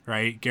movies,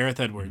 right? Gareth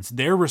Edwards,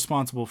 they're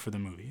responsible for the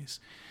movies.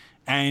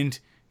 And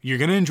you're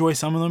going to enjoy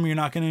some of them, you're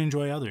not going to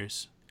enjoy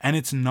others. And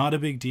it's not a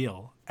big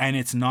deal. And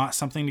it's not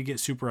something to get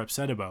super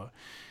upset about.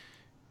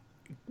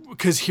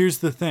 Because here's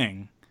the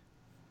thing.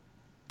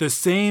 The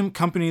same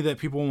company that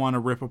people want to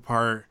rip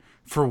apart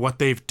for what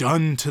they've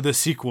done to the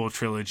sequel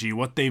trilogy,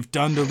 what they've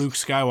done to Luke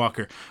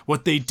Skywalker,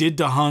 what they did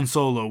to Han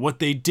Solo, what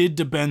they did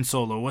to Ben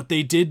Solo, what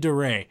they did to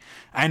Rey.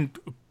 And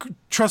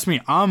trust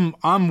me, I'm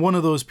one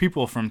of those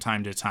people from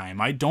time to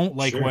time. I don't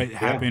like what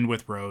happened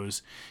with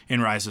Rose in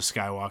Rise of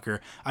Skywalker.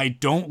 I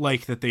don't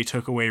like that they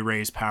took away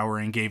Rey's power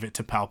and gave it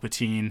to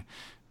Palpatine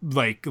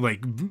like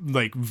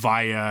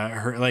via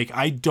her. Like,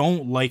 I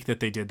don't like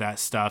that they did that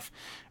stuff.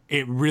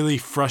 It really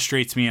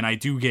frustrates me and I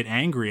do get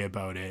angry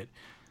about it.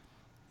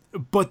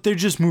 But they're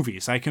just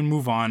movies. I can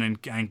move on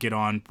and get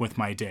on with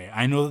my day.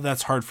 I know that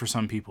that's hard for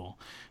some people.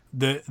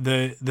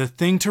 The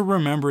thing to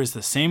remember is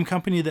the same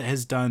company that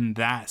has done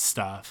that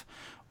stuff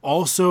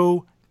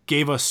also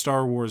gave us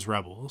Star Wars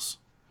Rebels.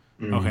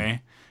 Mm-hmm.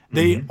 Okay?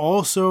 They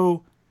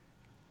also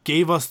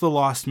gave us the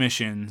Lost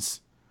Missions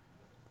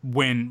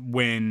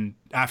when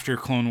after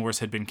Clone Wars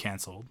had been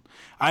canceled.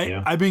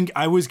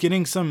 I was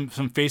getting some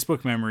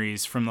Facebook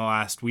memories from the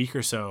last week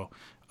or so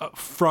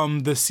from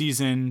the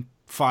season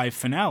 5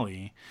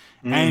 finale.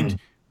 And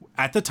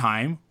at the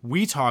time,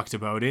 we talked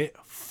about it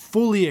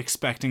fully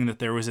expecting that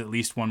there was at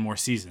least one more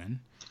season,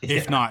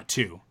 if not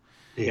 2.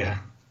 Yeah.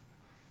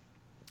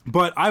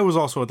 But I was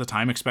also at the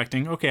time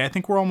expecting, okay, I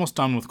think we're almost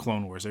done with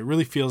Clone Wars. It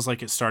really feels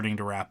like it's starting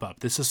to wrap up.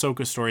 This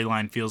Ahsoka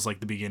storyline feels like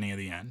the beginning of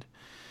the end.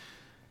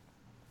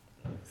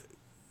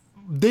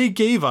 They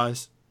gave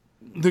us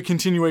the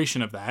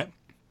continuation of that.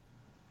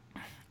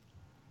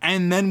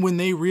 And then when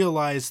they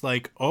realized,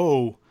 like,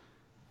 oh,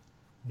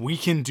 we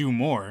can do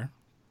more.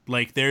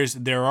 Like,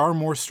 there are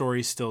more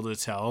stories still to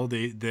tell.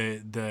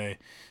 The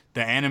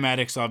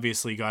animatics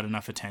obviously got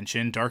enough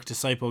attention. Dark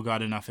Disciple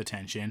got enough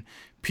attention.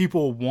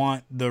 People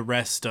want the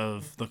rest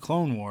of the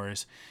Clone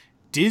Wars.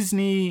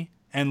 Disney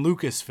and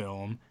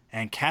Lucasfilm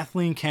and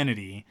Kathleen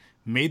Kennedy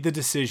made the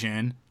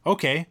decision,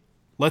 okay,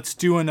 let's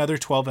do another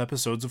 12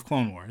 episodes of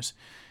Clone Wars.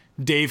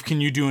 Dave,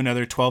 can you do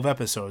another 12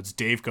 episodes?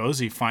 Dave goes,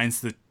 he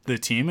finds the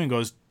team and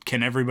goes,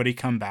 can everybody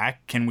come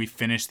back? Can we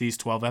finish these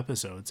 12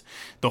 episodes?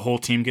 The whole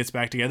team gets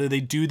back together.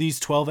 They do these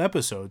 12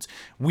 episodes.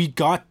 We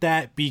got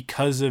that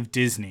because of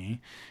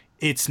Disney.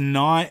 It's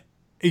not,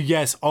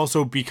 yes,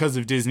 also because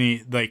of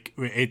Disney, like,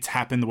 it's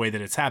happened the way that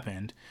it's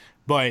happened.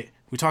 But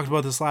we talked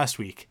about this last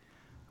week.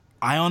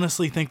 I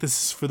honestly think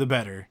this is for the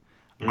better.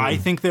 I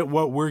think that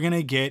what we're going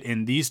to get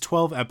in these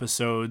 12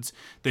 episodes,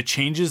 the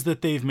changes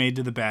that they've made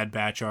to the Bad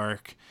Batch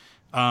arc,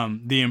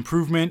 the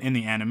improvement in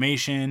the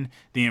animation,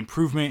 the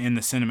improvement in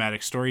the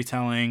cinematic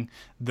storytelling,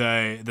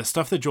 the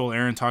stuff that Joel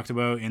Aaron talked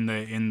about in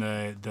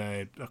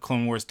the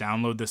Clone Wars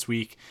download this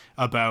week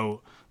about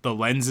the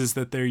lenses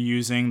that they're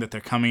using, that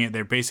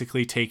they're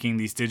basically taking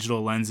these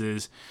digital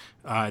lenses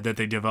that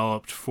they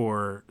developed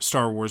for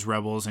Star Wars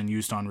Rebels and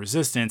used on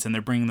Resistance, and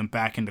they're bringing them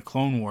back into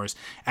Clone Wars.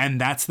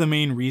 And that's the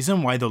main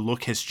reason why the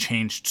look has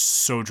changed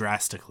so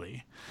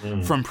drastically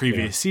from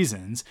previous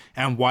seasons,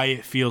 and why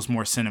it feels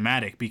more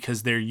cinematic,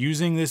 because they're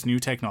using this new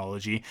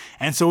technology,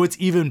 and so it's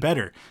even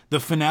better. The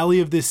finale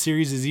of this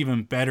series is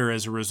even better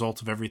as a result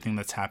of everything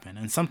that's happened.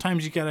 And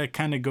sometimes you gotta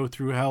kind of go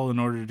through hell in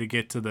order to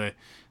get to the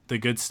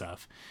good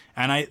stuff.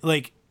 And I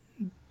like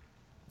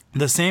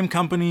the same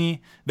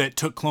company that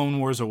took Clone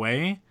Wars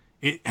away,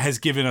 it has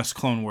given us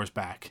Clone Wars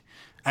back,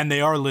 and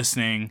they are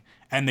listening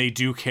and they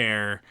do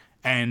care.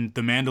 And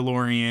The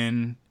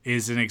Mandalorian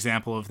is an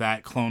example of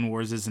that. Clone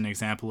Wars is an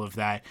example of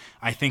that.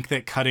 I think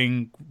that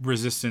cutting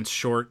Resistance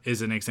short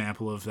is an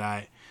example of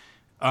that.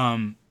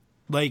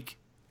 Like,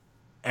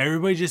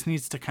 everybody just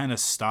needs to kind of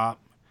stop,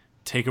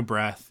 take a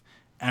breath,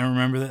 and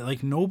remember that,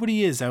 like,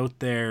 nobody is out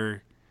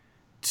there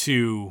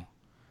to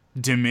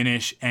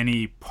diminish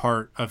any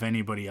part of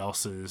anybody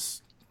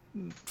else's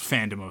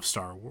fandom of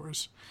Star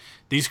Wars.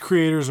 These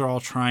creators are all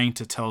trying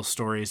to tell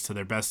stories to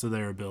their best of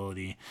their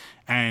ability,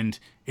 and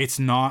it's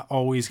not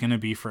always going to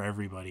be for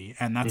everybody,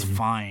 and that's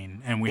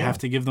fine. And we have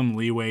to give them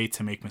leeway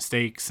to make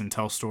mistakes and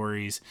tell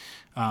stories.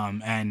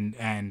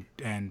 And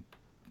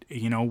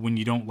you know, when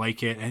you don't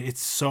like it,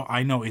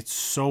 I know it's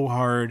so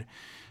hard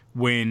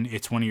when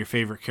it's one of your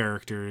favorite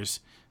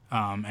characters,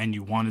 and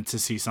you wanted to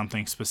see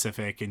something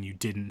specific and you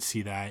didn't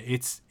see that.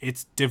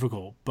 It's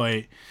difficult,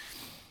 but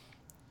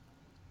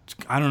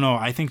I don't know.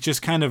 I think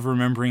just kind of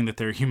remembering that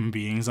they're human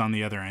beings on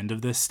the other end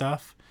of this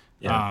stuff,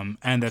 and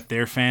that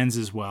they're fans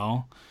as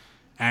well.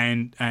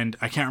 And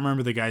I can't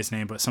remember the guy's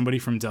name, but somebody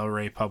from Del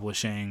Rey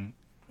Publishing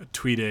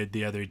tweeted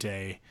the other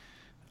day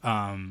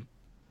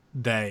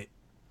that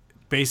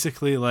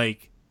basically,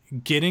 like,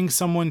 getting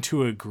someone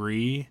to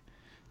agree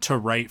to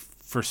write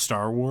for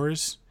Star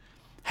Wars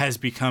has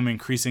become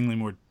increasingly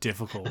more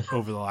difficult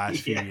over the last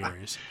few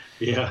years.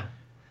 Yeah.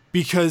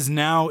 Because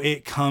now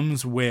it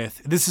comes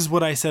with, this is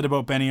what I said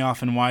about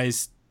Benioff and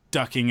Weiss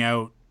ducking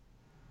out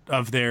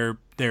of their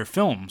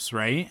films,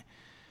 right?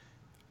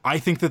 I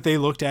think that they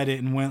looked at it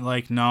and went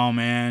like, no,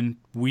 man,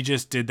 we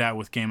just did that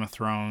with Game of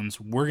Thrones.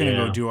 We're going to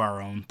go do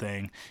our own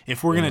thing.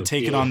 If we're going to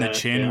take it on the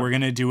chin, we're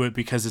going to do it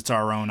because it's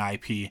our own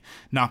IP,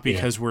 not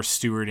because we're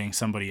stewarding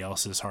somebody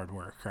else's hard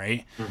work,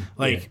 right?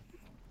 And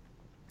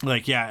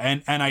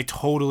I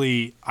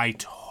totally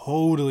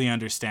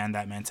understand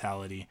that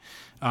mentality.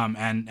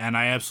 And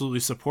I absolutely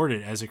support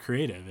it as a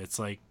creative. It's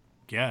like,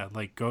 yeah,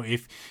 like go,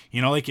 if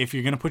you're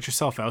going to put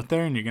yourself out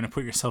there and you're going to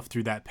put yourself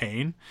through that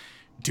pain,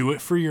 do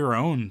it for your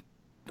own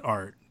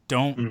art.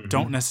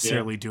 Don't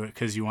necessarily do it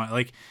because you want,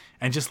 like,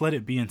 and just let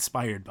it be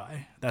inspired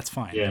by. That's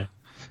fine. Yeah.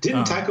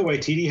 Didn't Taika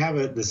Waititi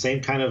have the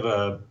same kind of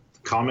a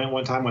comment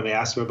one time when they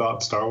asked him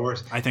about Star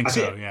Wars? I think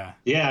so. Yeah.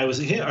 Yeah, it was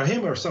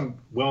him or some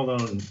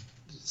well-known,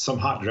 some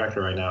hot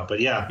director right now. But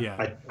yeah.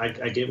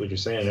 I get what you're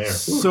saying there.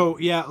 So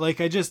yeah,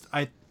 like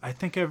I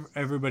think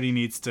everybody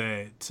needs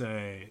to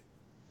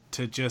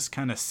just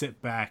kind of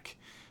sit back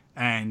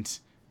and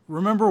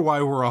remember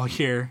why we're all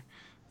here,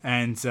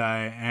 and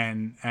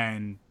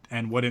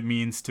what it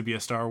means to be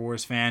a Star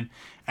Wars fan.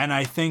 And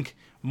I think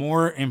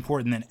more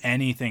important than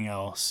anything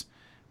else,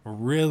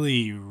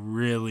 really,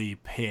 really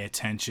pay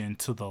attention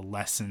to the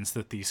lessons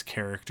that these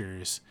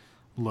characters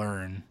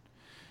learn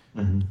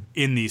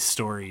in these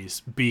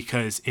stories,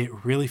 because it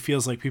really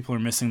feels like people are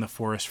missing the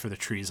forest for the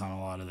trees on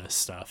a lot of this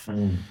stuff.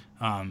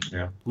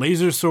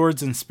 Laser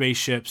swords and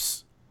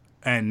spaceships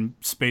and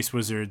space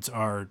wizards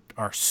are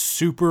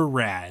super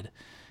rad.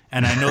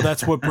 And I know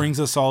that's what brings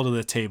us all to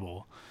the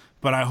table.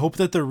 But I hope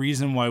that the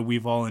reason why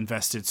we've all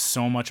invested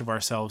so much of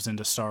ourselves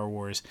into Star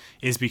Wars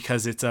is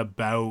because it's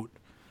about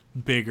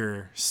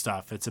bigger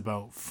stuff. It's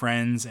about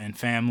friends and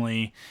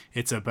family.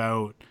 It's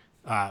about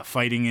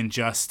fighting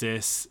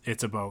injustice.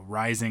 It's about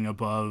rising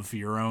above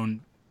your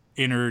own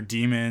inner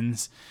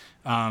demons,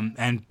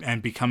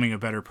 and becoming a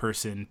better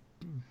person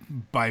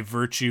by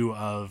virtue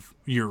of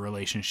your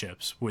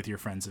relationships with your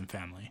friends and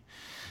family.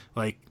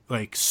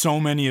 Like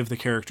so many of the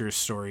characters'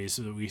 stories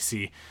that we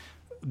see,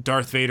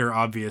 Darth Vader,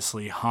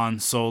 obviously, Han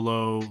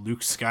Solo, Luke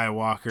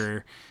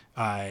Skywalker,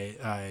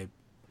 Jyn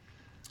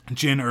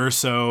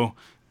Erso,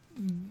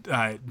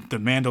 the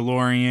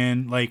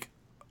Mandalorian, like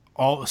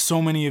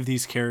so many of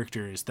these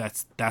characters,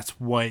 that's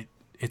what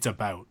it's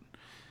about.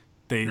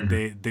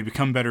 They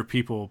become better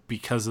people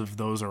because of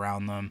those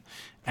around them,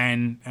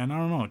 and I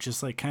don't know,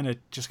 just kind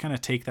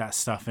of take that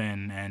stuff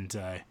in and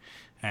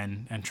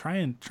try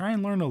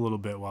and learn a little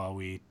bit while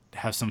we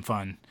have some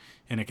fun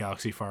in a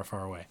galaxy far,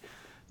 far away.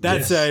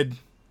 That said,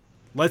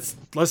 let's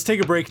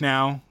take a break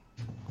now.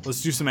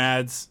 Let's do some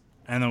ads,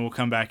 and then we'll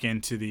come back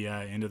into the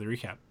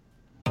recap.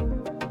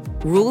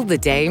 Rule the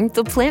day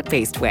the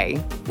plant-based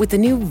way with the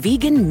new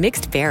vegan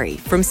mixed berry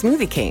from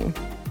Smoothie King.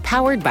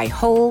 Powered by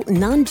whole,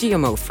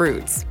 non-GMO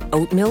fruits,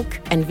 oat milk,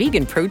 and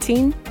vegan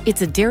protein,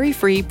 it's a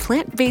dairy-free,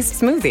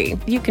 plant-based smoothie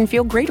you can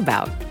feel great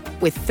about.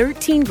 With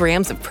 13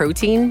 grams of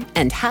protein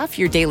and half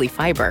your daily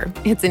fiber,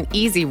 it's an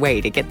easy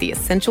way to get the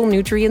essential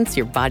nutrients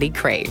your body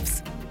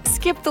craves.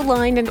 Skip the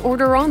line and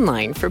order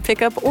online for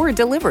pickup or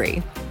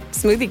delivery.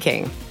 Smoothie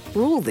King.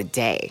 Rule the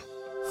day.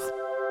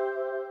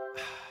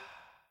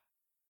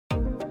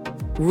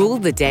 Rule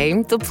the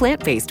day the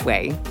plant-based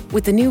way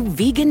with the new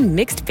vegan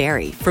mixed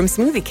berry from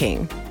Smoothie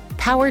King.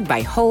 Powered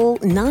by whole,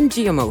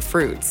 non-GMO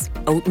fruits,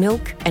 oat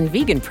milk, and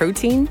vegan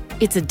protein,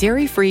 it's a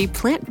dairy-free,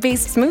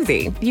 plant-based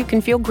smoothie you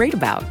can feel great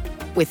about.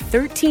 With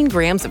 13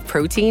 grams of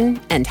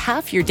protein and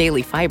half your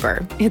daily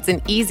fiber, it's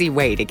an easy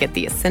way to get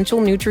the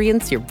essential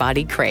nutrients your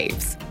body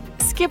craves.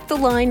 Skip the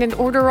line and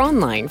order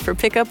online for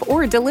pickup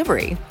or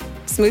delivery.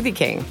 Smoothie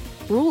King.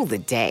 Rule the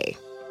day.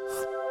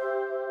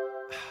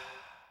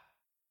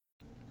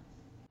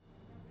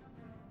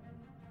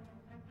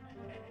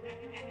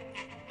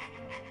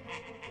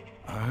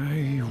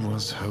 I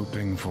was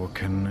hoping for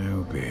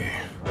Kenobi.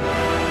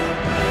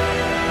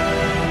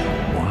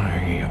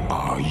 Why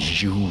are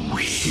you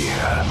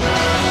here?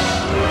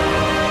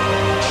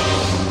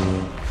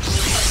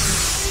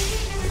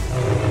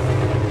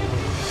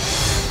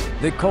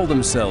 They call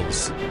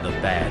themselves the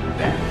Bad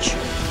Batch.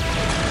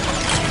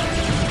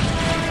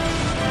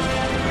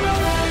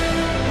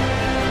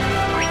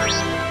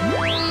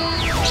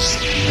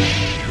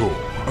 You're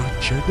a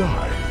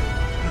Jedi.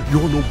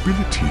 Your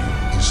nobility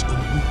is a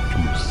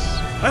weakness.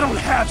 I don't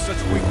have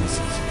such weaknesses.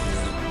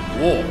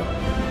 War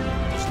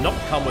does not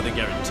come with a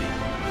guarantee.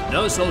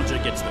 No soldier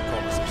gets the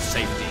promise of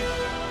safety.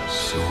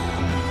 Soon,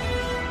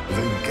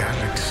 the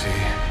galaxy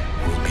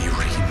will be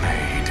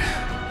remade.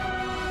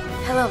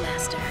 Hello,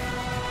 Master.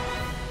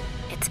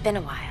 It's been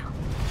a while.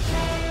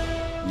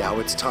 Now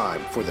it's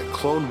time for the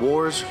Clone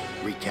Wars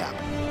recap.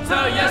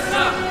 Sir, yes,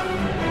 sir!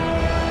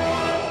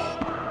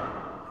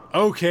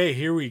 Okay,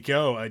 here we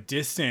go. A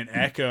Distant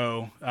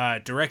Echo,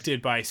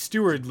 directed by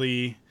Stuart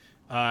Lee,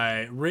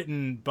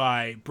 written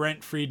by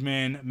Brent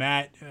Friedman,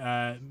 Matt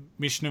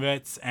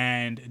Michnovetz,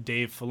 and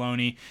Dave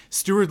Filoni.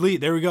 Stuart Lee,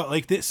 there we go.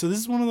 Like this. So this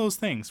is one of those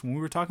things. When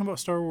we were talking about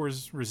Star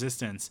Wars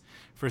Resistance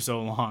for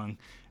so long,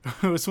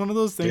 it was one of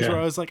those things where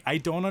I was like, I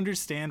don't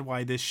understand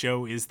why this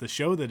show is the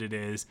show that it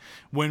is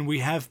when we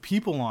have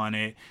people on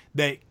it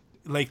that,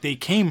 like, they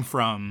came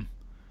from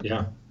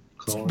the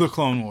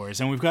Clone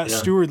Wars. And we've got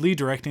Stuart Lee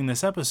directing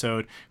this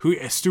episode,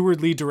 Stuart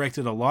Lee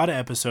directed a lot of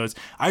episodes.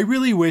 I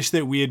really wish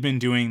that we had been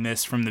doing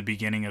this from the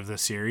beginning of the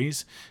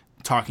series,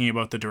 talking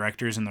about the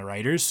directors and the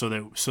writers, so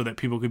that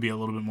people could be a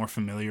little bit more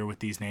familiar with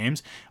these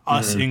names,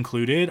 us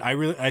included.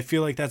 I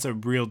feel like that's a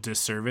real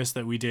disservice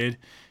that we did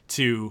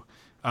to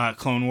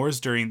Clone Wars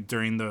during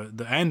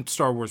the and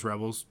Star Wars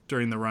Rebels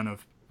during the run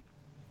of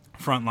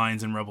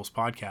Frontlines and Rebels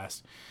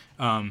podcast.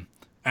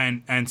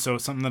 And so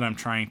it's something that I'm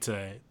trying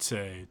to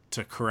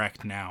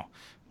correct now.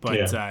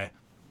 But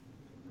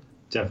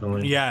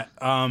definitely. Yeah.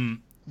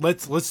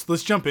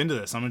 Let's jump into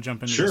this. I'm gonna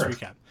jump into this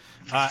recap.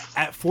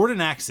 At Fort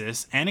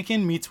Anaxis,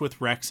 Anakin meets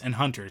with Rex and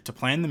Hunter to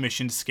plan the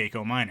mission to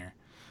Skako Minor.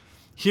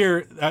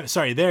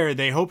 There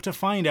they hope to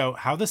find out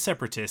how the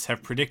Separatists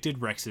have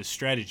predicted Rex's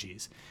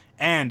strategies,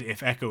 and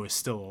if Echo is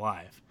still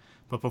alive.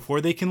 But before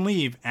they can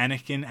leave,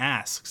 Anakin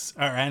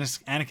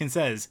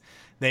says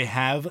they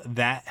have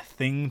that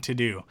thing to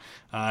do.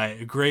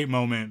 A great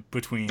moment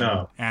between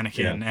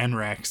Anakin and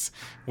Rex,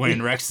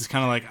 when Rex is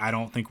kind of like, I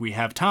don't think we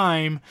have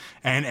time,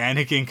 and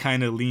Anakin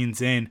kind of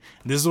leans in.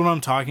 This is what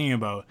I'm talking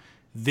about.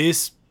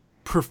 This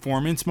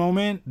performance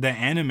moment, the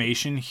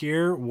animation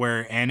here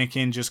where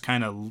Anakin just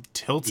kind of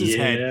tilts his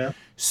head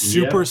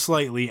super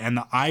slightly and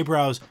the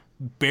eyebrows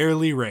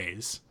barely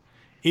raise.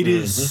 It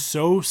is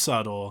so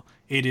subtle.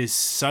 It is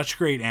such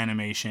great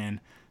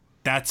animation.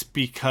 That's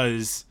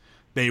because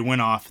they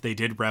went off, they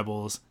did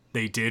Rebels,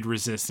 they did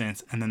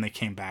Resistance, and then they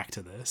came back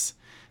to this.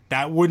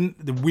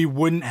 We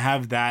wouldn't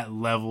have that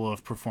level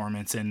of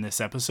performance in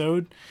this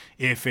episode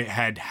if it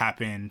had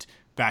happened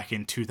back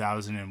in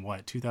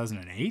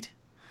 2008?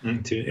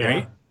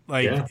 Right?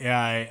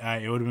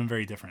 It would have been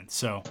very different.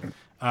 So,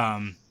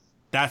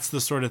 that's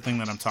the sort of thing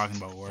that I'm talking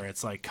about, where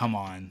it's like, come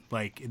on,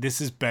 like, this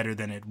is better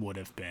than it would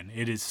have been.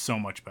 It is so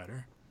much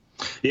better.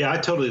 Yeah, I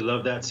totally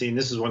love that scene.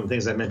 This is one of the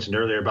things I mentioned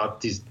earlier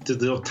about the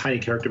little tiny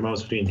character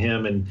moments between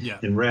him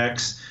and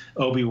Rex,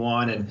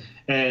 Obi-Wan,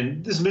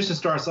 and this mission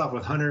starts off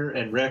with Hunter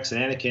and Rex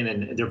and Anakin,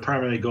 and their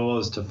primary goal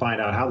is to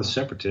find out how the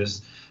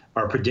Separatists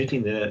are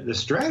predicting the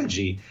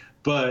strategy.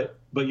 But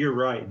you're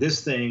right.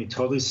 This thing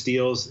totally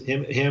steals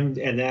him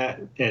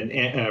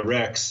and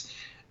Rex.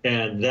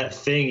 And that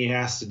thing he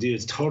has to do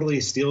is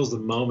totally steals the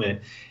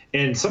moment.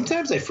 And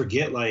sometimes I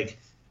forget, like,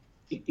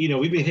 you know,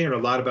 we've been hearing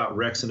a lot about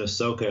Rex and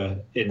Ahsoka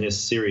in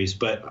this series,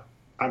 but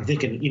I'm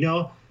thinking, you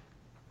know,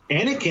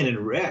 Anakin and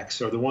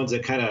Rex are the ones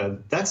that kind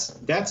of,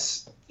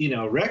 that's, you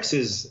know,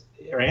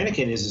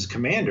 Anakin is his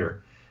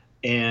commander.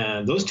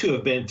 And those two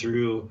have been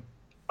through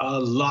a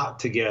lot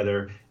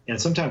together. And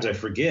sometimes I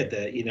forget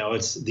that, you know,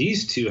 it's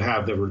these two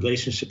have the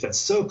relationship that's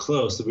so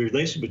close, the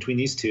relationship between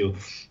these two,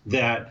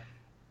 that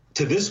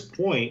to this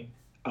point,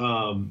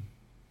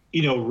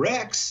 you know,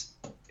 Rex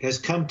has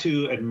come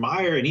to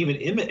admire and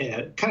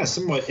even kind of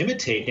somewhat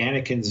imitate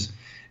Anakin's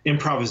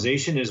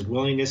improvisation, his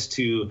willingness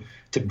to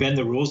bend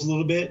the rules a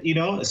little bit, you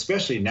know,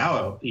 especially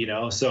now, you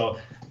know. So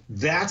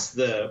that's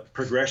the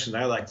progression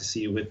I like to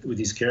see with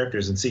these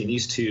characters, and seeing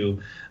these two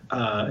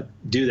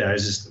do that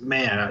is just,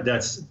 man,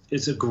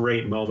 it's a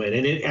great moment.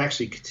 And it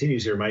actually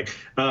continues here, Mike.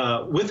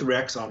 With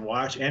Rex on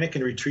watch,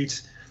 Anakin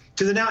retreats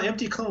to the now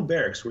empty clone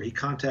barracks, where he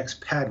contacts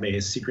Padme,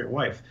 his secret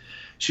wife.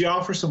 She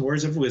offers some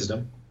words of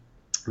wisdom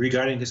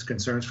regarding his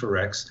concerns for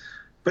Rex,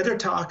 but their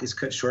talk is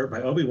cut short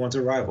by Obi-Wan's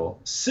arrival,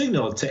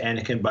 signaled to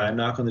Anakin by a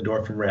knock on the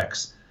door from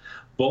Rex.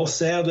 Both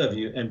say I love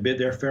you and bid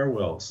their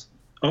farewells.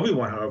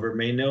 Obi-Wan, however,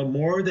 may know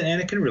more than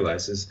Anakin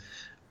realizes.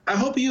 I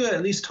hope you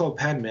at least told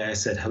Padme I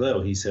said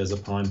hello, he says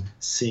upon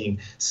seeing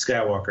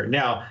Skywalker.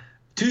 Now,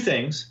 two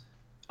things.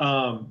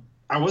 I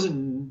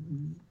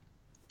wasn't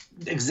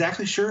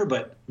exactly sure,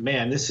 but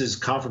man, this is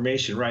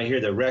confirmation right here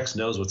that Rex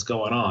knows what's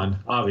going on,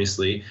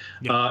 obviously.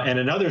 Yeah. And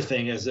another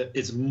thing is that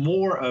it's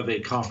more of a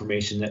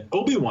confirmation that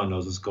Obi-Wan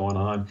knows what's going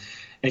on.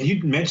 And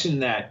you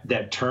mentioned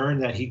that turn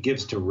that he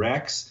gives to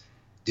Rex.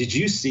 Did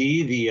you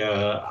see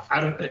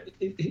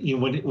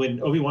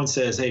when Obi-Wan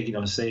says, hey, you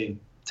know,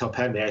 tell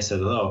Padme I said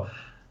hello.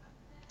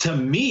 To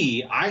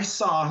me, I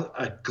saw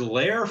a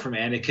glare from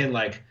Anakin,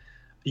 like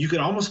you could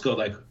almost go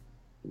like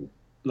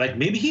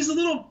maybe he's a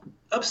little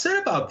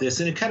upset about this,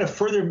 and it kind of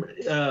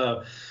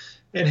further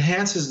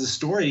enhances the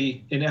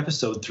story in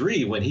episode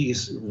 3 when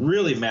he's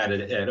really mad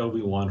at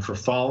Obi-Wan for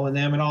following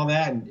them and all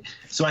that. And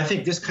so I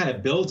think this kind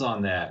of builds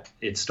on that.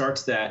 It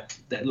starts that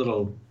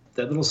little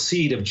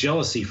seed of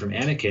jealousy from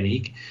Anakin.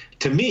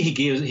 He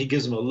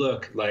gives him a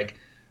look like,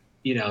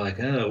 you know, like,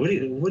 oh,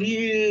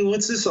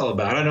 what's this all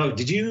about? I don't know.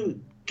 Did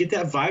you get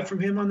that vibe from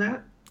him on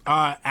that?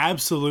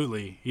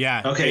 Absolutely.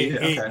 Yeah.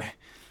 Okay.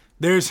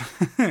 There's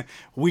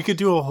we could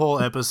do a whole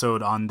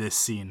episode on this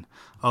scene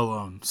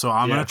alone. So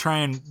I'm going to try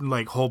and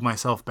like hold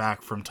myself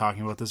back from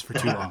talking about this for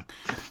too long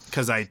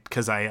cuz I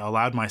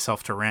allowed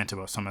myself to rant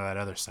about some of that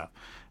other stuff.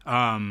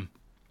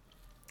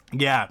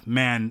 Yeah,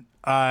 man.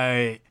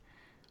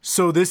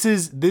 So this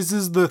is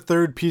the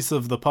third piece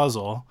of the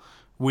puzzle.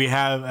 We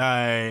have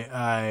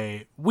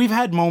we've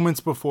had moments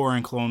before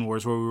in Clone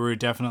Wars where we were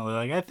definitely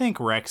like, I think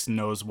Rex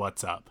knows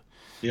what's up.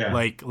 Yeah.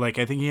 Like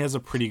I think he has a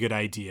pretty good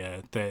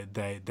idea that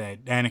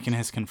Anakin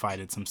has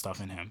confided some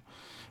stuff in him.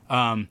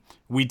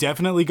 We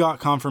definitely got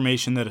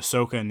confirmation that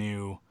Ahsoka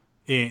knew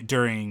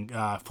during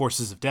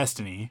Forces of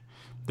Destiny.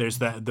 There's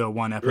the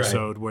one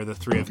episode where the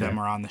three of them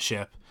are on the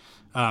ship,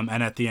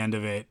 and at the end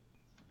of it,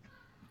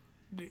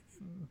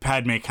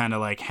 Padme kind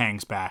of like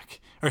hangs back,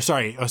 or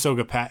sorry,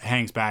 Ahsoka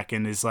hangs back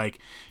and is like,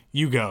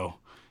 "You go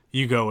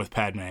with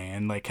Padme,"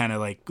 and like kind of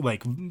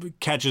like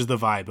catches the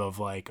vibe of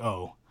like,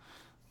 oh,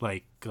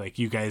 like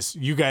you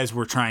guys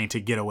were trying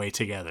to get away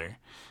together,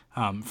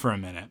 for a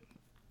minute,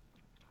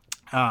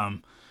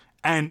 and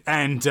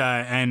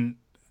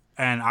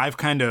I've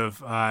kind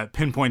of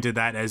pinpointed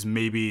that as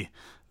maybe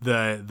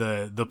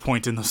the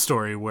point in the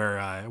story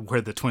where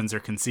the twins are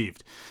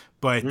conceived,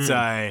 but.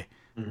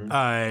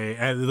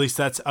 At least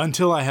that's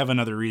until I have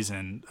another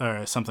reason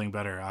or something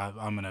better.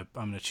 I'm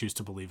gonna choose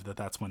to believe that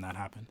that's when that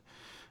happened,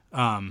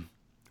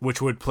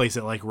 which would place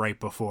it like right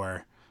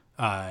before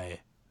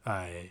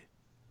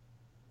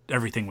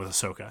everything with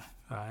Ahsoka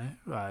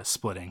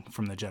splitting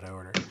from the Jedi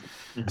Order.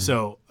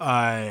 So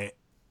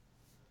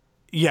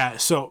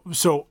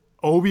so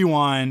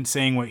Obi-Wan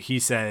saying what he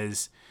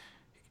says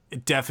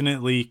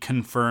definitely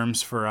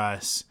confirms for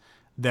us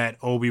that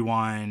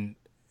Obi-Wan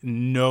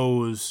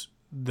knows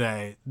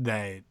that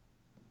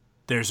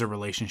there's a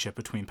relationship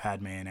between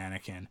Padme and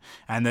Anakin,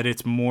 and that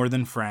it's more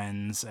than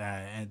friends,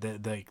 and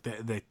that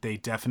they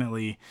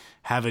definitely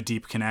have a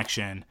deep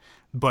connection.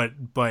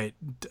 But Dave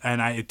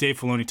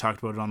Filoni talked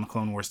about it on the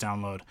Clone Wars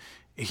download.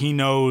 He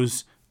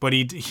knows, but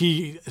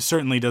he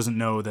certainly doesn't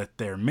know that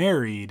they're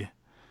married.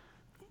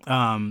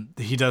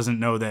 He doesn't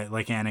know that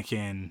like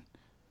Anakin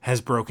has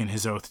broken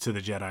his oath to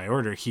the Jedi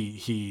Order.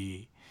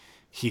 He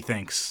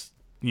thinks,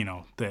 you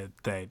know, that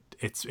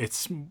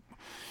it's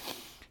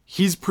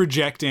he's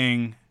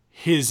projecting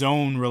his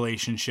own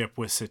relationship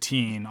with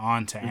Satine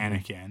onto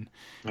Anakin.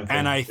 Okay,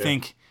 and I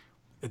think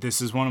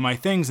this is one of my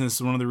things, and this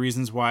is one of the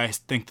reasons why I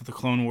think that the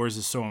Clone Wars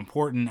is so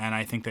important, and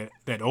I think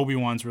that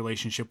Obi-Wan's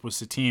relationship with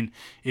Satine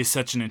is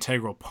such an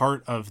integral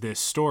part of this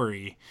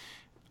story.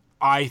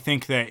 I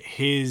think that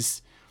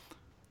his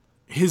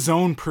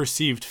own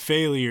perceived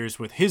failures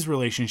with his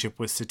relationship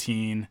with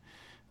Satine,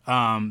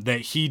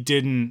 that he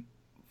didn't,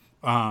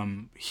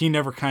 he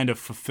never kind of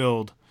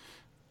fulfilled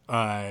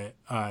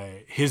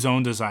his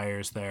own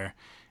desires there,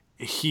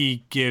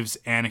 he gives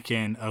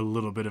Anakin a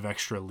little bit of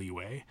extra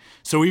leeway.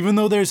 So even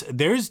though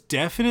there's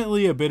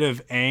definitely a bit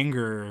of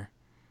anger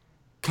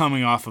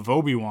coming off of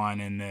Obi-Wan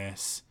in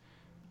this,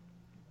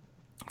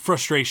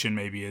 frustration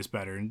maybe is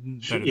better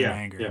than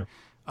anger.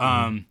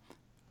 Yeah.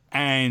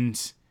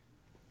 And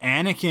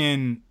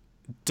Anakin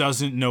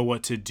doesn't know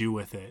what to do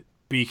with it,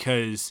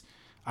 because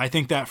I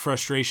think that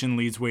frustration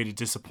leads way to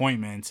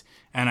disappointment,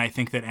 and I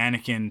think that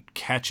Anakin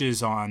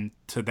catches on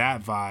to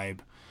that vibe,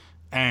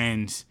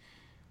 and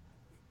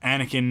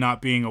Anakin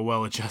not being a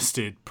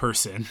well-adjusted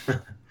person,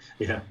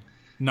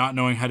 not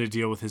knowing how to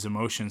deal with his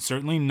emotions,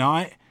 certainly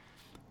not.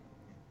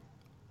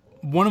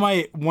 One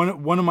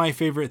of my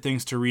favorite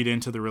things to read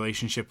into the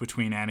relationship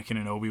between Anakin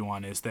and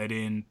Obi-Wan is that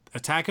in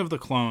Attack of the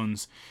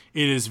Clones,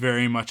 it is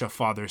very much a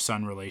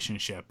father-son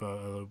relationship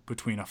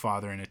between a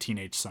father and a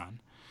teenage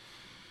son.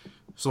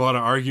 There's a lot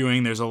of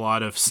arguing. There's a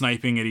lot of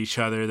sniping at each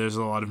other. There's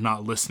a lot of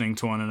not listening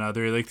to one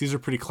another. Like, these are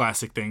pretty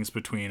classic things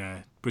between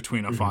a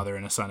father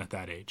and a son at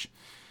that age.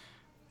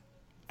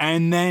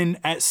 And then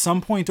at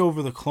some point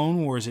over the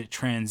Clone Wars, it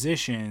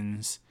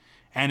transitions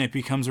and it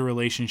becomes a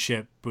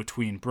relationship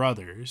between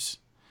brothers.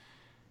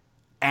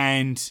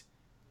 And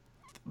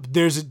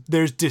there's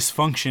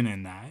dysfunction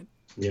in that.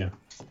 Yeah.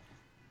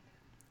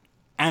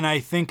 And I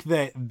think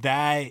that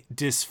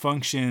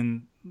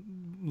dysfunction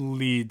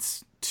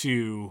leads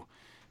to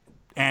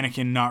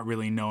Anakin not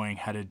really knowing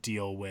how to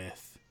deal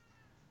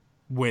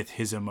with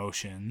his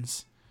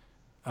emotions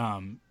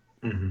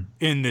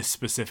in this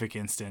specific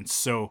instance.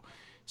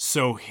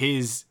 So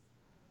he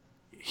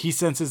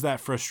senses that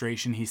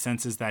frustration, he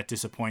senses that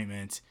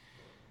disappointment,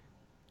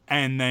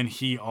 and then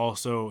he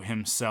also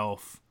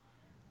himself,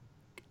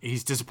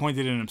 he's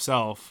disappointed in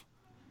himself,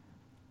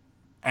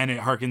 and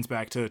it harkens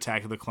back to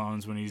Attack of the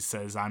Clones when he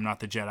says, "I'm not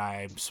the Jedi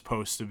I'm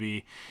supposed to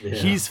be." Yeah.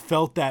 He's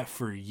felt that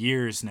for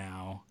years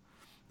now,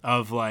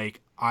 of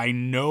like, I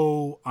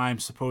know I'm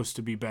supposed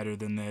to be better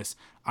than this.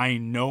 I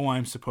know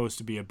I'm supposed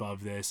to be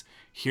above this.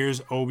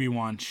 Here's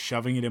Obi-Wan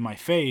shoving it in my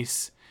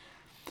face.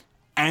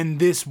 And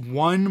this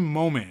one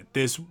moment,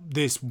 this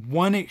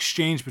one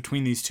exchange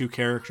between these two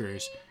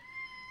characters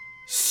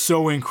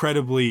so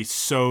incredibly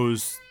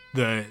sows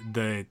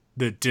the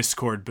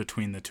discord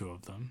between the two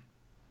of them.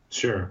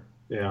 Sure.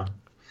 Yeah.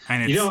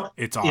 And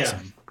it's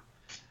awesome.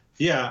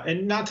 Yeah,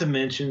 and not to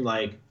mention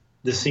like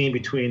the scene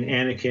between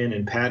Anakin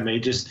and Padme,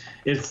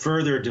 it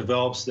further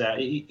develops that.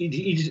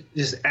 He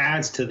just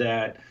adds to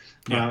that.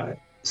 Yeah.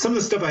 Some of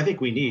the stuff I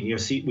think we need.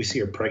 We see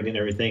her pregnant and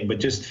everything,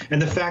 but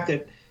and the fact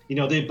that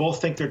they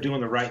both think they're doing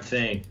the right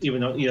thing,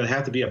 even though they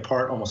have to be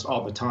apart almost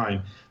all the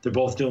time. They're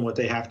both doing what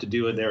they have to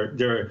do, and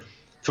they're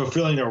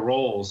fulfilling their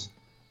roles.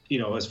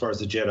 As far as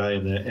the Jedi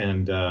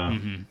and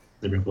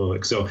the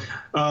Republic. So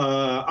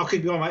I'll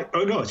keep going.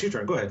 Oh no, it's your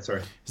turn. Go ahead.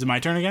 Sorry. Is it my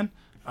turn again?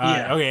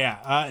 Yeah. Okay.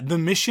 Yeah. The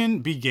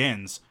mission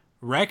begins.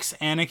 Rex,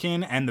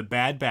 Anakin, and the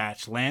Bad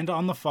Batch land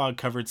on the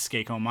fog-covered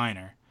Skako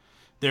Minor.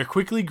 They're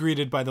quickly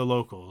greeted by the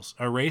locals,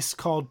 a race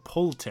called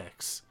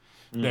Pultics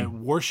that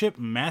worship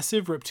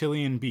massive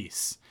reptilian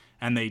beasts,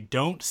 and they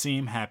don't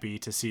seem happy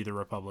to see the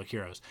Republic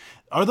heroes.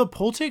 Are the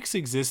Pultics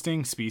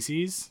existing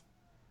species?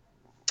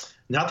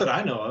 Not that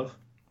I know of.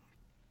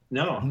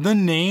 No. The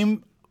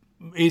name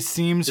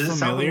seems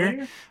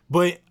familiar,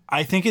 but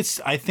I think it's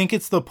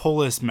the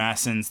Polis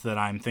Massins that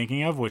I'm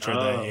thinking of, which are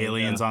the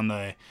aliens on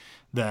the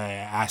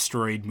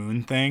asteroid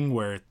moon thing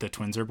where the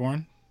twins are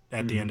born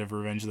at the end of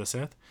Revenge of the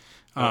Sith.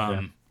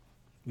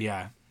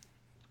 Yeah.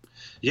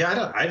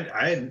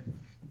 It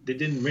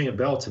didn't ring a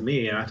bell to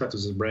me, and I thought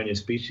this was a brand new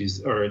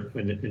species or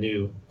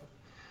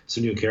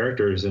some new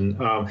characters.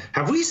 And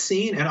have we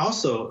seen? And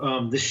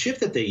also the ship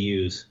that they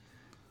use.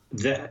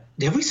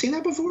 Have we seen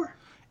that before?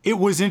 It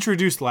was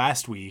introduced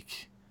last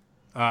week.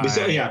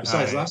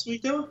 Besides last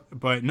week though.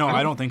 But no,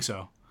 I don't think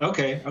so.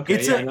 Okay.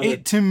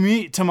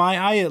 To my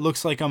eye, it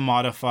looks like a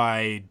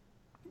modified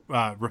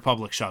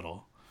Republic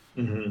shuttle,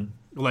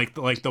 like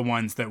the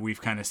ones that we've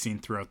kind of seen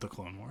throughout the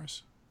Clone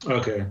Wars.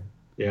 Okay.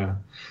 Yeah.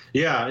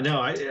 No,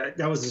 I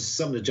that was just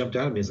something that jumped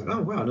out at me. It's like,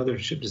 oh wow, another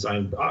ship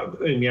design. I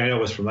know it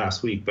was from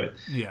last week, but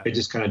it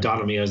just kind of dawned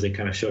on me as they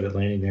kind of showed it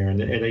landing there. And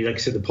like I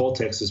said, the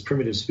Pultics, this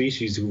primitive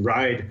species who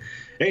ride.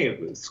 Hey,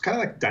 it's kind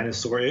of like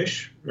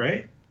dinosaur-ish,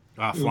 right?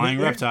 Flying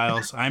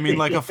reptiles. I mean,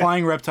 like a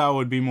flying reptile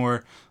would be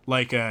more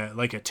like a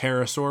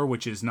pterosaur,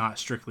 which is not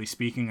strictly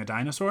speaking a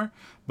dinosaur,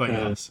 but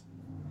yes.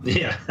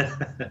 Yeah.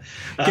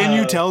 Can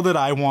you tell that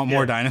I want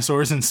more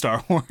dinosaurs in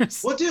Star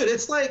Wars? Well, dude,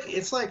 it's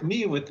like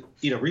me with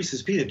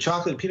Reese's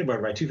chocolate and peanut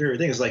butter. My two favorite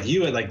things. It's like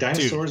you and like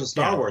dinosaurs and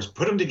Star Wars.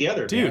 Put them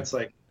together, dude. Man. It's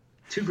like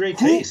two great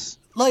tastes.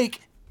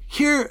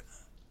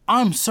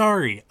 I'm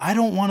sorry, I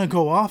don't want to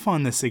go off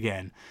on this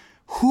again.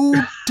 Who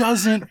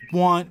doesn't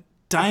want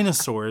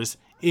dinosaurs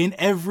in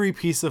every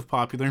piece of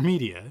popular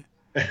media?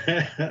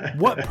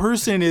 What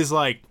person is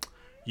like,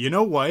 you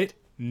know what?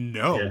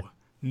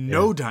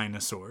 No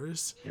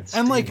dinosaurs.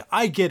 And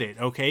I get it,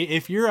 okay?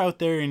 If you're out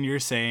there and you're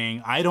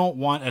saying, I don't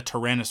want a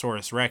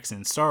Tyrannosaurus Rex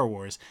in Star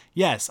Wars,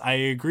 yes, I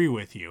agree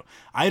with you.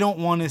 I don't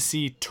want to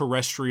see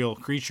terrestrial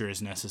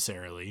creatures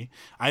necessarily.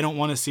 I don't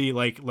want to see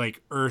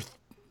like Earth,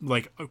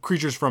 like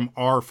creatures from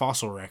our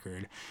fossil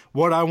record.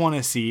 What I want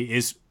to see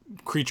is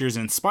creatures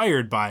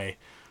inspired by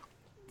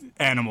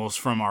animals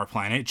from our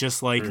planet,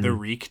 just like the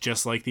Reek,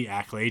 just like the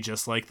Acklay,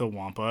 just like the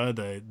Wampa,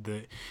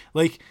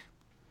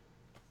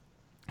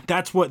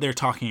 that's what they're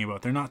talking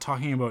about. They're not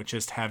talking about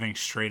just having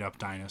straight up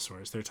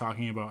dinosaurs. They're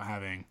talking about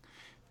having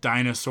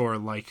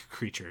dinosaur-like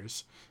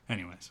creatures.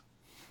 Anyways.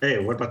 Hey,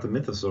 what about the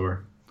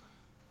Mythosaur?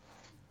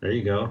 There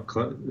you go.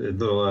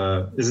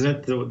 Isn't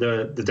it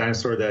the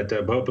dinosaur that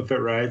Boba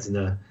Fett rides in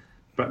the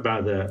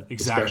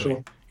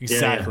special?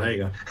 Exactly. There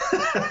you go.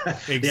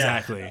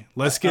 Exactly.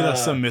 Let's get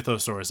us some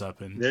Mythosaurs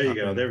up in. There you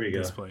go. There we go.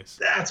 This place.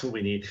 That's what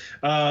we need.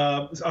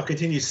 I'll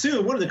continue.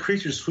 Soon, one of the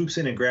creatures swoops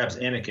in and grabs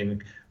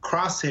Anakin.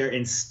 Crosshair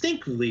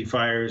instinctively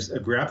fires a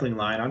grappling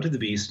line onto the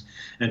beast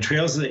and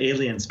trails the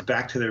aliens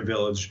back to their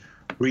village,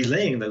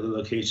 relaying the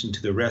location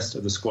to the rest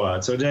of the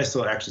squad. So nice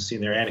little action scene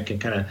there.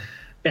 Anakin.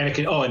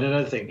 Oh, and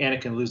another thing,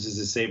 Anakin loses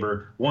his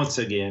saber once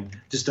again.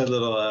 Just a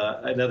little,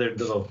 another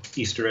little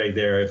Easter egg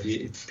there.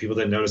 If people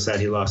didn't notice that,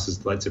 he lost his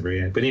lightsaber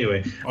again. But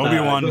anyway,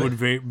 Obi-Wan would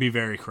be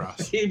very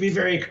cross. He'd be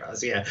very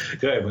cross. Yeah.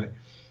 Go ahead, buddy.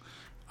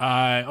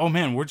 Oh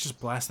man, we're just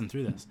blasting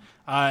through this.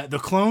 The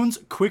clones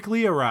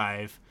quickly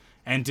arrive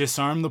and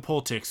disarm the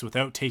Pultics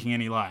without taking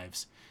any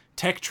lives.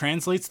 Tech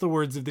translates the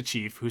words of the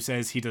chief, who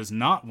says he does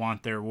not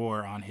want their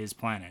war on his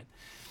planet.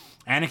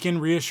 Anakin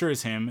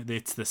reassures him that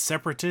it's the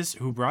Separatists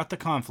who brought the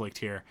conflict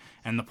here,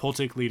 and the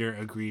Pultic leader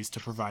agrees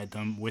to provide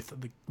them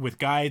with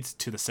guides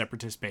to the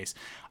Separatist base.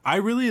 I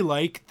really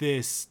like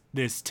this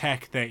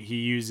tech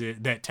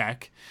that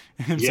Tech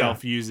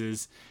himself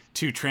uses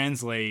to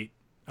translate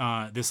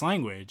this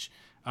language.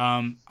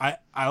 I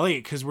like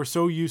it because we're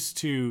so used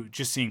to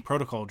just seeing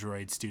protocol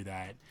droids do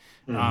that.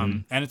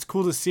 And it's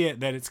cool to see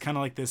it that it's kind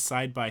of like this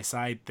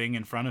side-by-side thing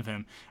in front of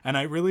him. And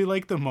I really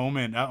like the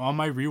moment on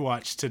my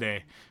rewatch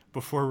today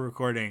before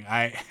recording.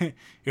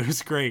 It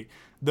was great.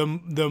 The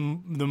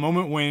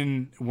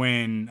moment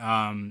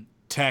when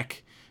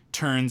Tech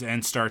turns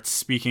and starts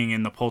speaking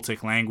in the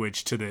Pultic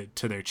language to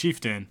their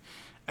chieftain,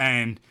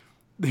 and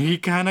he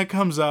kind of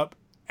comes up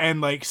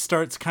and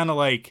starts kind of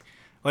like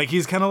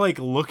he's kind of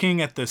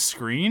looking at the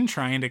screen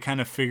trying to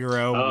kind of figure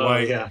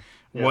out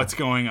what's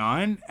going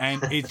on,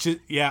 and it's just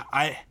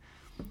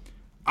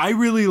I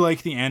really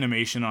like the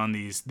animation on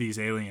these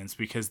aliens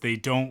because they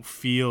don't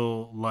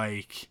feel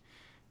like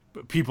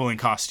people in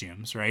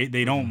costumes, right?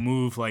 They don't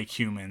move like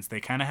humans. They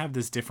kind of have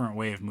this different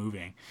way of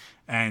moving.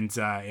 And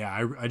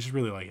I just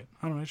really like it.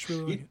 I don't know, I just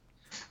really like it.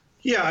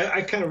 Yeah,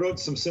 I kind of wrote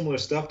some similar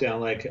stuff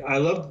down. Like, I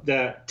love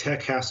that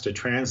tech has to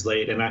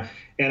translate, and I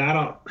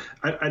don't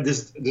want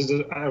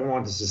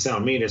this to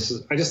sound mean.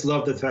 I just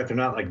love the fact they're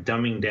not like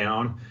dumbing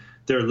down.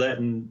 They're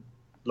letting,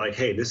 like,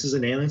 hey, this is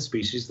an alien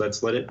species.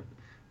 Let's let it,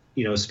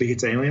 speak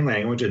its alien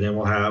language, and then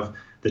we'll have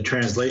the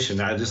translation.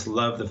 I just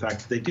love the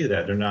fact that they do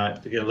that. They're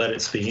not going to let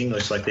it speak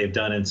English like they've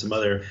done in some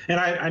other. And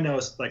I know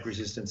it's like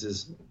Resistance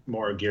is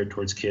more geared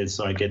towards kids,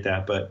 so I get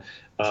that. But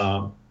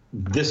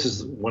this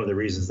is one of the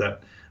reasons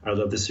that I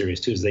love this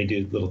series too, is they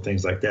do little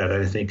things like that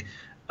I think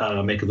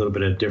make a little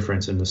bit of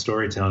difference in the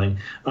storytelling.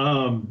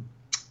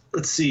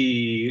 Let's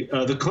see,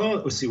 the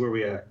clone. Let's see where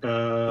we at.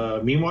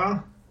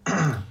 Meanwhile,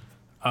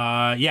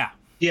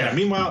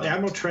 Meanwhile,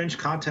 Admiral Trench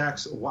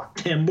contacts Wat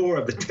Tambor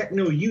of the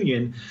Techno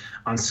Union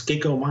on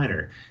Skako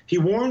Minor. He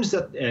warns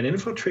that an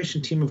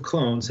infiltration team of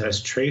clones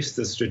has traced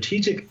the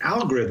strategic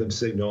algorithm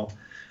signal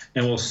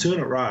and will soon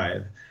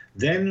arrive.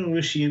 Then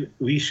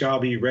we shall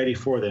be ready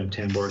for them,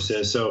 Tambor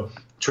says. So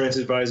Trench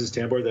advises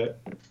Tambor that,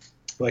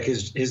 like,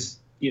 his this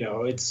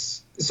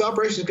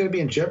operation is going to be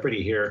in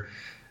jeopardy here,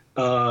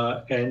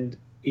 and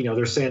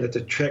they're saying that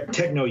the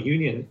Techno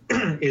Union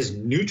is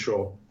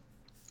neutral.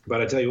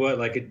 But I tell you what,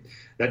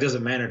 that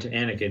doesn't matter to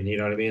Anakin. You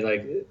know what I mean?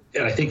 Like,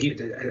 I think I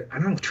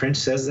don't know if Trench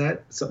says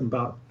that, something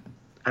about.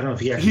 I don't know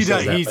if he actually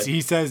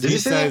says that. He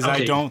says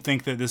I don't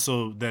think that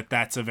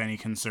that's of any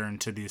concern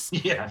to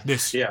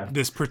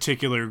this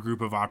particular group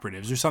of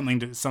operatives, or something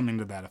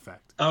to that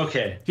effect.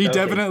 Okay. He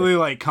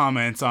definitely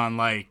comments on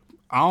I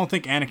don't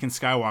think Anakin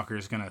Skywalker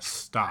is gonna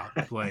stop.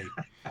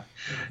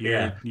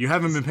 You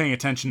haven't been paying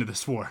attention to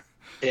this war.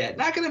 Yeah,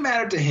 not gonna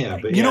matter to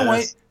him. But you know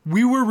what?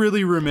 We were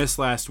really remiss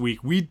last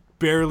week. We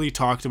barely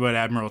talked about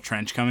Admiral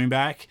Trench coming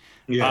back.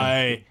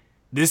 Yeah.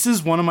 This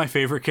is one of my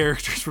favorite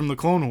characters from the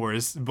Clone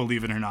Wars,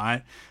 believe it or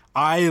not.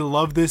 I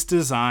love this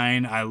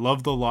design. I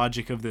love the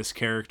logic of this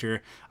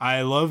character.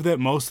 I love that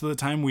most of the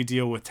time we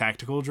deal with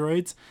tactical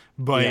droids,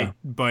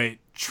 but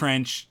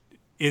Trench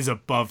is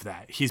above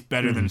that. He's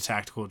better than a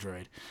tactical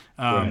droid.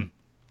 Right.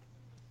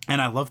 And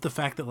I love the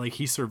fact that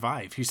he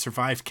survived. He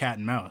survived cat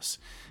and mouse.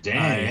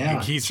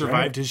 He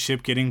survived his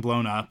ship getting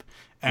blown up,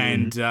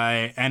 and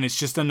it's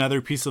just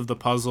another piece of the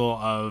puzzle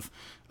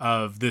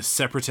of this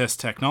separatist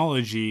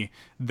technology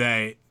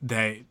that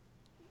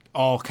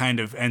all kind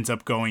of ends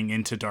up going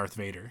into Darth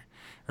Vader,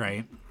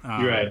 right?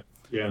 Right.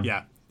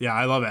 Yeah. Yeah.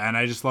 I love it, and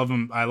I just love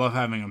him. I love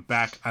having him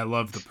back. I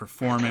love the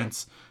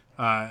performance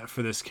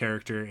for this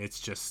character.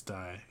 It's just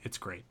it's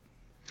great.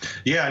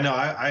 Yeah, no,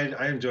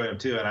 I enjoy him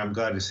too, and I'm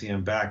glad to see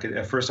him back.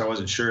 At first, I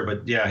wasn't sure,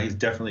 but yeah, he's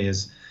definitely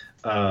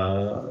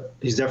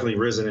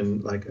risen,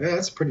 and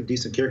that's a pretty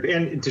decent character.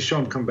 And to show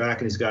him come back,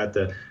 and he's got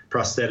the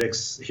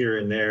prosthetics here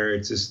and there,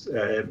 it's just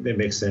it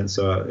makes sense.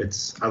 So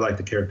I like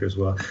the character as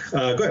well.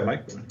 Go ahead,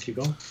 Mike. Keep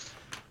going.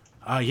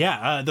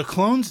 The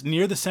clones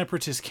near the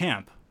Separatist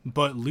camp,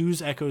 but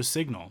lose Echo's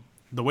signal.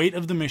 The weight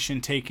of the mission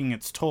taking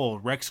its toll,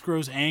 Rex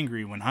grows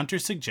angry when Hunter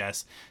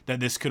suggests that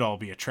this could all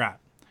be a trap.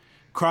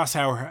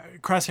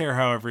 Crosshair,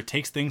 however,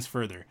 takes things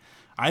further.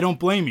 I don't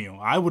blame you.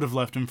 I would have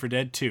left him for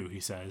dead too, he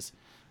says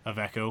of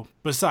Echo.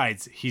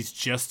 Besides, he's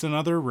just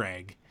another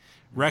reg.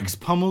 Rex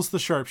pummels the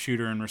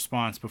sharpshooter in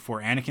response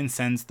before Anakin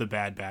sends the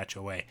Bad Batch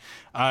away.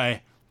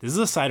 This is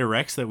a side of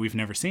Rex that we've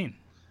never seen.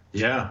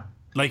 Yeah.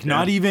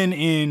 Not even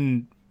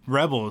in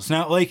Rebels.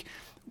 Now,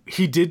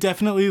 he did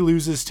definitely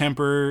lose his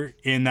temper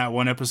in that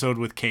one episode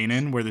with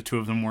Kanan, where the two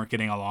of them weren't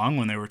getting along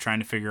when they were trying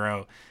to figure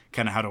out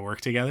kind of how to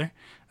work together.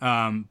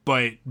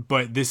 But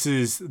this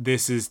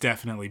is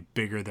definitely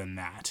bigger than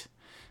that.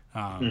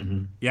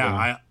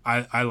 I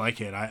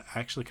like it. I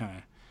actually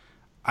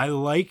I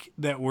like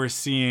that we're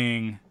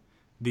seeing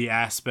the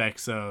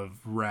aspects of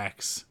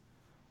Rex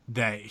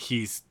that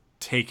he's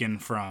taken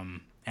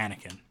from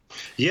Anakin.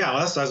 Yeah,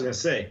 that's what I was gonna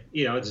say.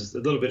 Just a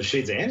little bit of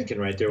shades of Anakin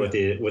right there with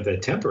the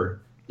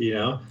temper.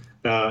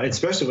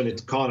 Especially when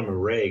it's calling him a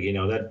reg,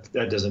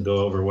 that doesn't go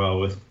over well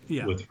with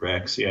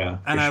Rex. Yeah,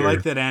 and I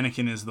like that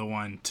Anakin is the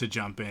one to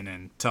jump in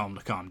and tell him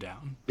to calm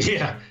down.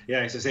 Yeah.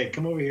 He says, "Hey,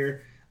 come over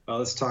here.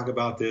 Let's talk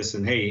about this."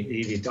 And hey,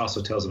 he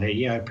also tells him,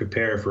 "Hey, I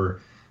prepare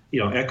for,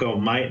 Echo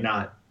might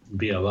not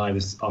be alive.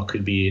 This all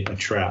could be a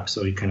trap."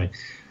 So he kind of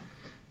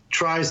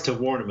tries to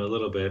warn him a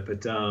little bit,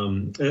 but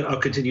I'll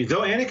continue.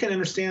 Though Anakin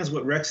understands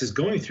what Rex is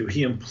going through,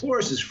 he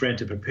implores his friend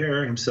to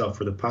prepare himself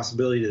for the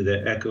possibility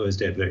that Echo is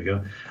dead. There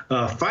you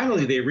go.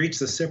 Finally, they reach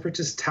the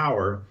Separatist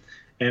tower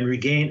and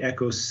regain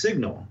Echo's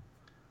signal.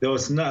 Though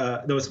it's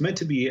meant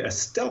to be a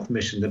stealth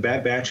mission, the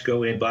Bad Batch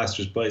go in,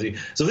 blasters blazing.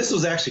 So this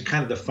was actually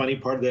kind of the funny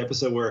part of the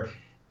episode where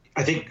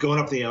I think going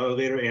up the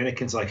elevator,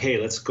 Anakin's like, hey,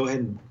 let's go ahead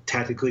and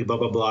tactically blah,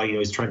 blah, blah. You know,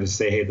 he's trying to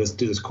say, hey, let's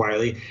do this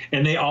quietly.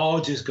 And they all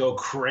just go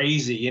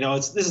crazy. You know,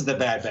 this is the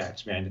Bad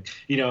Batch, man.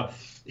 You know,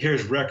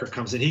 here's Wrecker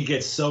comes in. He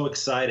gets so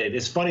excited.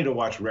 It's funny to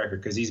watch Wrecker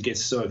because he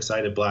gets so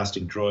excited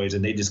blasting droids,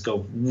 and they just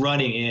go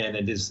running in.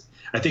 And just,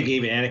 I think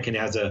even Anakin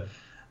has a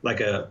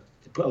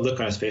look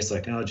on his face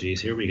like, oh, geez,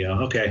 here we go.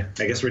 Okay,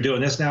 I guess we're doing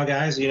this now,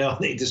 guys. You know,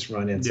 they just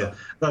run in. So I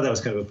thought that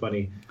was kind of a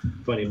funny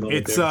moment.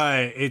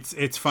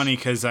 It's funny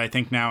because I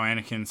think now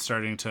Anakin's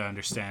starting to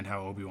understand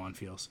how Obi-Wan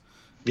feels.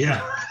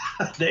 Yeah,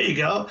 there you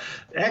go.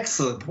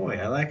 Excellent point.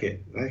 I like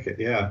it.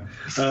 Yeah.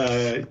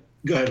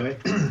 Go ahead,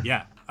 Mike.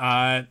 Yeah.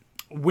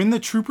 When the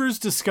troopers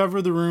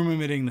discover the room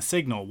emitting the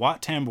signal,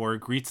 Wat Tambor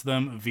greets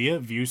them via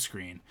view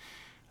screen.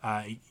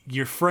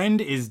 Your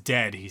friend is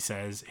dead, he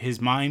says.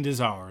 His mind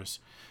is ours.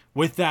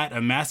 With that,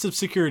 a massive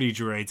security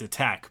droids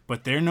attack,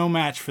 but they're no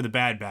match for the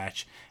Bad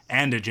Batch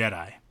and a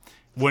Jedi.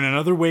 When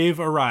another wave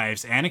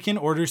arrives,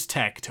 Anakin orders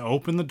Tech to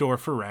open the door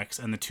for Rex,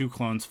 and the two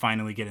clones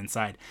finally get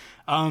inside.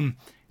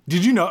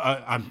 Did you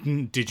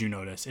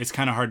notice? It's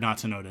kind of hard not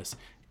to notice.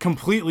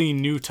 Completely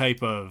new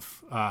type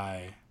of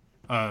battle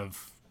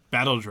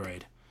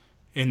droid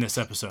in this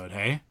episode.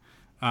 Hey,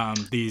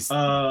 these.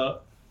 The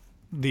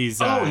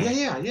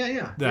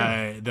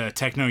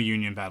Techno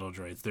Union battle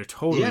droids. They're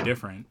totally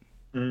different.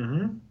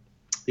 Mm-hmm.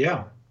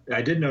 Yeah,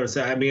 I did notice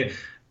that. I mean,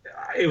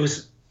 it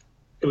was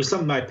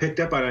something I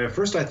picked up on. At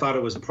first, I thought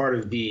it was part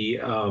of the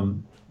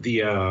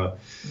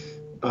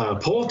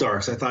Pole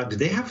Darks. I thought, did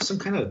they have some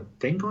kind of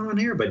thing going on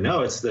here? But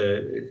no, it's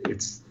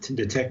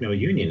the Techno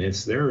Union.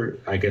 It's their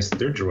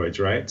droids,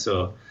 right?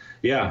 So,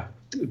 yeah,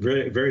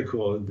 very, very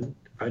cool.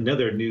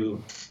 Another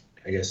new,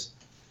 I guess,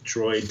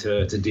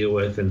 droid to deal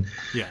with, and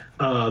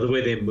the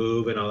way they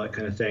move and all that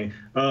kind of thing.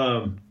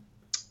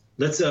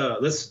 Let's I'll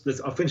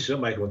finish it up,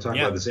 Mike. We'll talk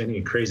about this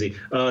ending crazy.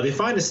 They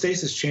find a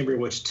stasis chamber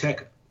which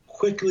Tech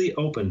quickly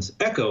opens.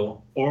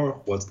 Echo,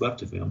 or what's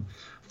left of him,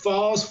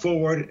 falls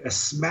forward, a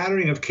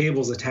smattering of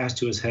cables attached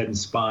to his head and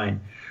spine.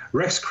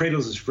 Rex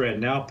cradles his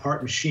friend, now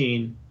part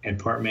machine and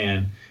part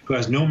man, who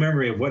has no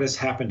memory of what has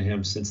happened to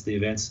him since the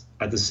events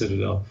at the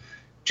Citadel.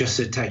 Just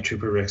sit tight,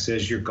 Trooper Rex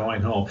says, you're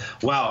going home.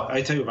 Wow,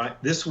 I tell you what,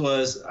 this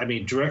was, I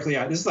mean, directly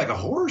out, this is like a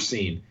horror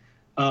scene.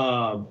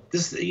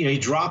 He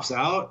drops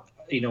out,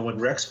 when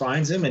Rex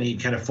finds him, and he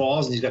kind of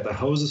falls, and he's got the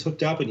hoses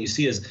hooked up, and you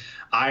see his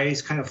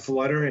eyes kind of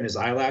flutter, and his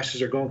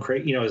eyelashes are going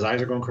crazy. His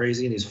eyes are going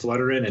crazy, and he's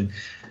fluttering. And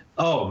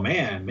oh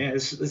man,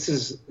 this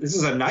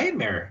is a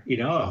nightmare.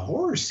 A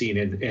horror scene.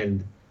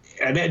 And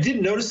I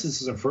didn't notice this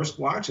in the first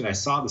watch, and I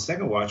saw it the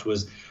second watch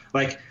was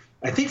like,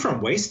 I think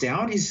from waist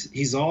down,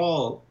 he's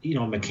all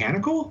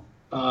mechanical.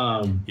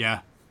 Yeah,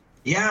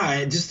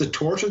 and just the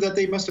torture that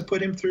they must have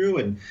put him through,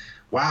 and.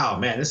 Wow,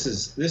 man, this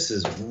is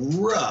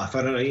rough.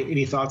 I don't know.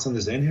 Any thoughts on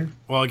this end here?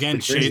 Well, again,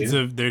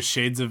 there's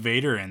shades of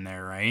Vader in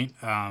there, right?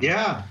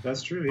 Yeah,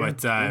 that's true.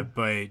 Yeah.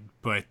 But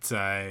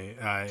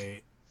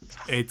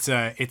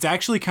it's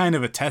actually kind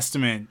of a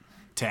testament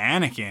to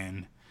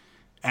Anakin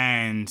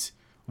and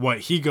what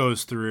he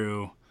goes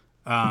through,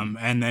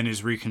 and then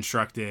is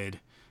reconstructed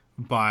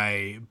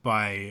by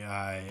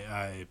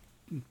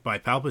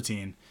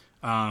Palpatine.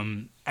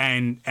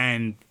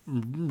 And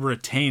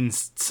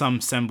retains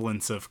some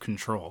semblance of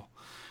control,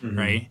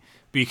 right?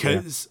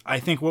 Because I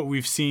think what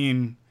we've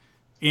seen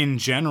in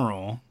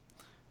general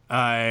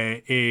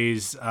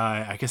is,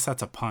 I guess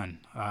that's a pun.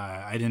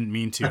 I didn't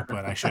mean to,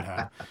 but I should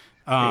have.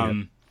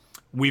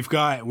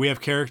 We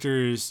have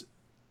characters,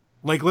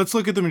 like, let's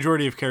look at the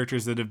majority of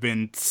characters that have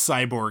been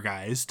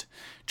cyborgized.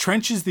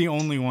 Trench is the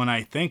only one,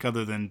 I think,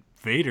 other than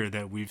Vader,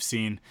 that we've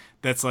seen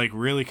that's like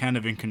really kind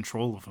of in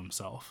control of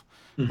himself.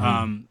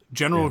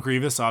 General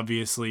Grievous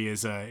obviously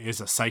is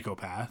a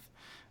psychopath,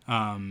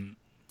 and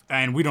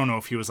we don't know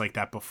if he was like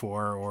that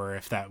before or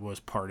if that was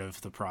part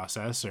of the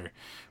process or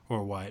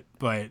what.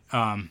 But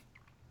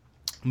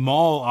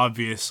Maul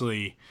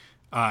obviously,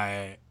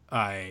 is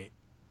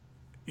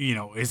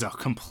a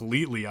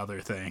completely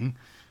other thing,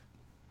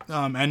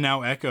 and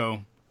now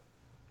Echo.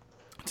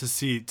 To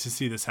see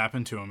this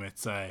happen to him,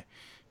 it's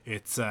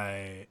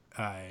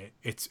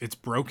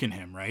broken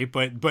him, right?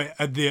 But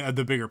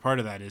the bigger part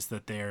of that is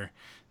that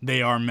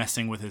they are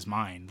messing with his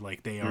mind,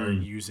 like they are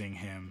using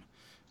him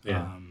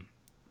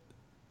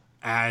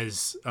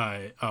as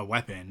a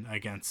weapon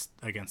against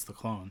the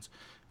clones.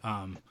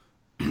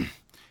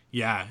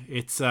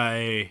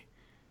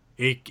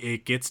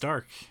 It gets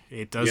dark.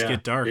 It does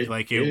get dark.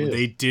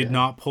 They did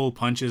not pull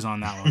punches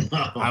on that one.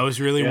 No. I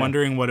was really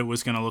wondering what it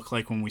was going to look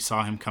like when we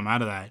saw him come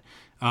out of that.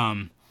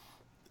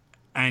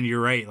 And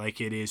you're right, like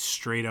it is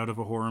straight out of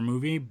a horror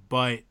movie,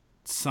 but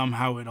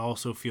somehow it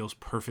also feels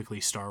perfectly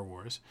Star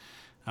Wars.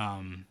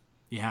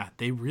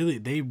 They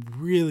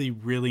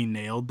really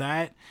nailed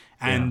that,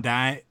 and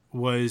that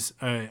was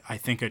I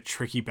think a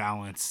tricky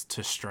balance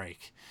to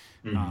strike.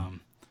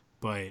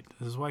 But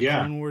this is why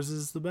Clone Wars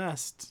is the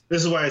best.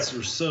 This is why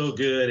it's so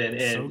good,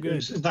 and so good.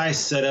 It's a nice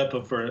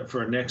setup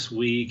for next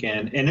week.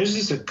 And there's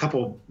just a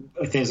couple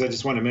of things I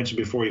just want to mention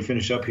before we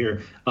finish up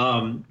here.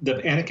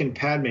 The Anakin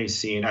Padme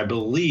scene, I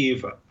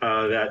believe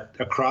that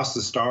Across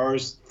the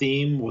Stars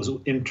theme was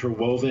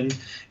interwoven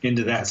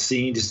into that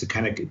scene just to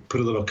kind of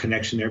put a little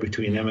connection there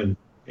between them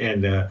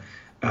and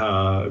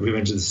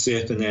Revenge of the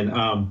Sith. And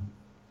then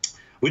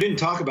we didn't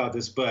talk about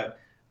this, but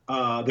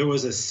there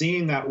was a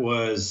scene that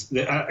was,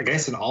 I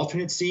guess, an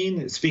alternate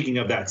scene. Speaking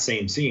of that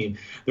same scene,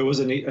 there was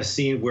a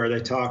scene where they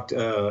talked,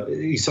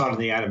 you saw it in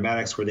the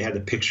animatics, where they had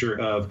the picture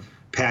of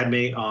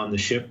Padme on the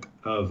ship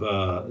of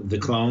the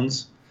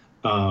clones,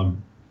 kind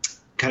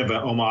of an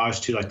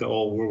homage to like the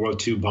old World War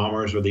II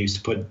bombers where they used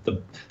to put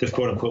the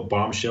quote-unquote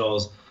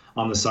bombshells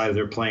on the side of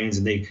their planes.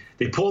 And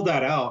they pulled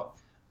that out.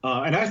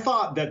 And I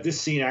thought that this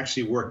scene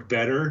actually worked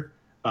better.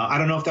 I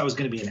don't know if that was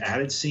going to be an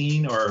added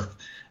scene or if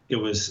it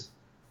was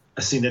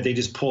a scene that they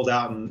just pulled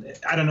out, and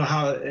I don't know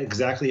how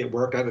exactly it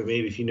worked. I don't know,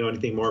 maybe if you know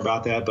anything more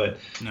about that, but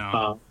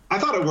no. I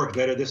thought it worked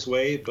better this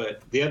way,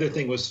 but the other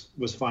thing was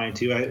fine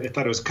too. I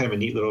thought it was kind of a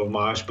neat little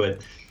homage, but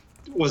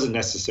it wasn't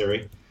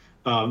necessary.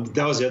 That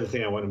was the other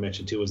thing I wanted to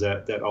mention too, was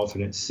that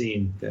alternate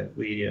scene that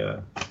we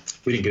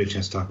didn't get a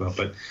chance to talk about,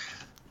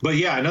 but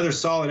yeah, another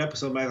solid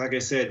episode, Mike. Like I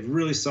said,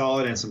 really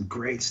solid, and some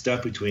great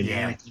stuff between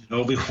Anakin and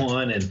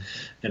Obi-Wan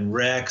and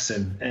Rex,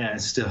 and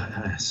it's still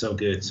so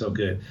good.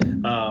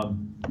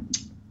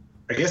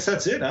 I guess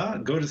that's it, huh?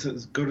 Go to some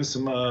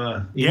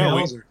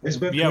emails or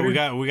Facebook. Yeah,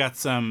 Twitter? we got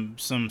some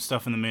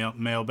stuff in the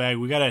mailbag.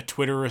 We got a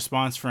Twitter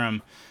response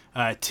from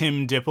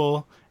Tim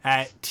Dipple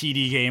at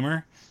TD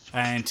Gamer,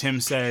 and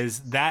Tim says,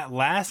 "That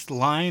last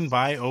line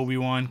by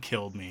Obi-Wan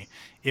killed me.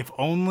 If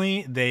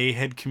only they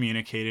had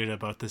communicated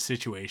about the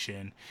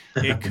situation,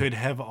 it could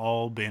have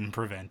all been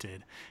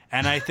prevented."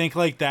 And I think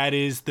like that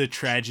is the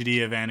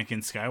tragedy of Anakin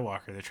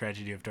Skywalker, the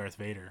tragedy of Darth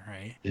Vader,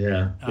 right?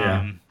 Yeah.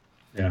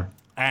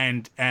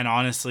 And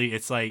honestly,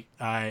 it's like,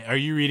 are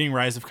you reading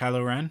Rise of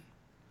Kylo Ren?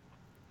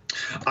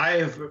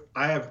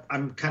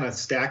 I'm kind of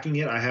stacking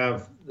it. I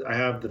have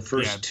the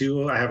first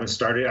two. I haven't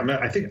started. I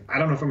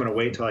don't know if I'm going to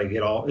wait till I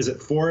get all. Is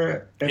it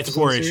 4 episodes? It's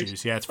 4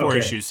 issues. Yeah, it's 4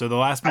 issues. So the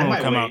last one will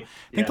come out.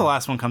 I think the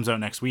last one comes out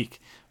next week.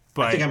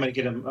 But I think I'm going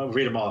to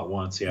read them all at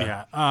once.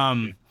 Yeah.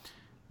 Yeah.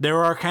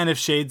 There are kind of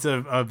shades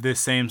of this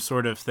same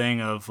sort of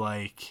thing of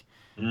like,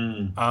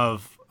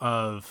 of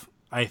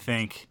I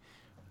think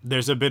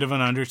there's a bit of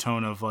an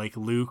undertone of like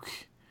Luke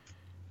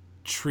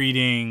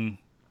treating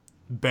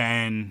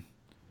Ben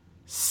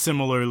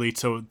similarly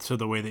to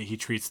the way that he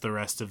treats the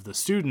rest of the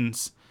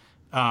students,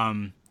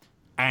 and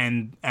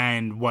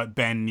what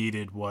Ben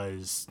needed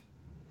was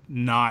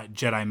not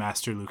Jedi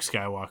Master Luke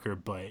Skywalker,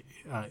 but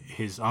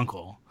his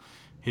uncle,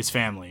 his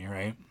family,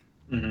 right?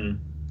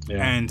 Mm-hmm.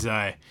 Yeah.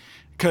 And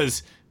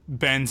because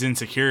Ben's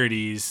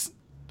insecurities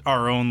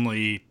are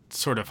only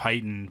sort of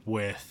heightened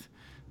with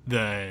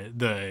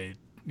the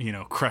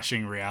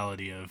crushing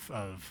reality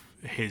of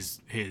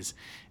his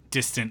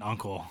distant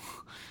uncle,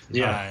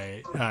 Jedi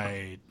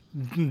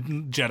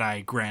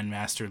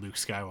Grandmaster Luke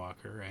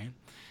Skywalker, right?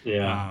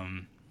 Yeah.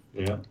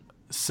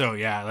 So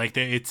yeah, like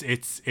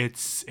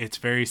it's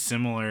very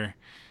similar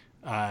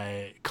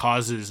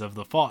causes of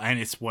the fall, and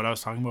it's what I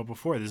was talking about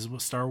before. This is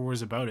what Star Wars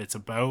is about. It's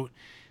about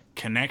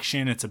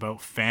connection. It's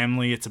about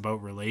family. It's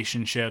about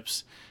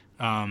relationships.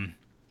 And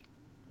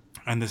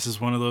this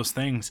is one of those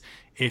things.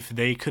 If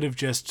they could have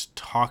just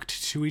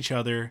talked to each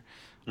other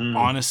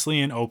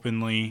honestly and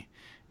openly,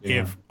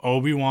 if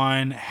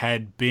Obi-Wan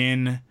had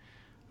been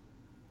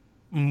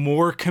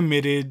more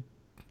committed.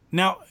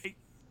 Now,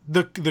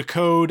 the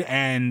code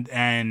and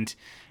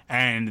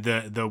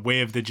the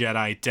way of the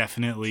Jedi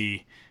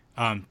definitely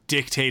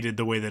dictated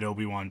the way that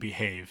Obi-Wan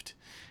behaved,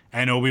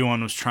 and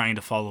Obi-Wan was trying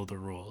to follow the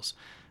rules,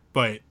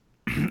 but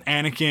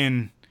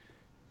Anakin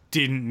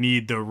didn't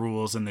need the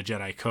rules in the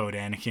Jedi code.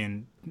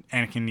 Anakin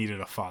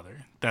needed a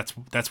father.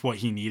 That's what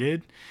he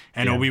needed,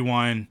 and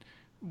Obi-Wan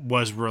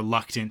was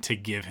reluctant to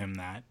give him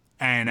that,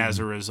 and as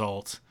a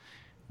result,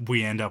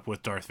 we end up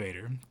with Darth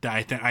Vader.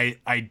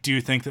 I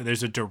do think that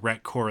there's a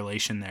direct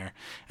correlation there,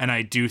 and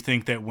I do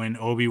think that when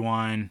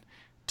Obi-Wan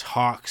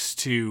talks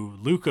to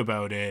Luke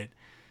about it,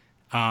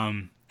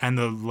 and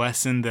the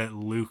lesson that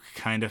Luke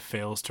kind of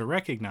fails to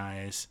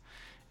recognize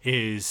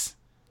is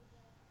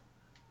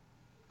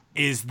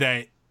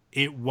that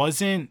it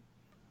wasn't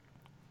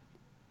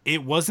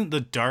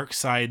the dark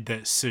side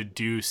that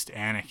seduced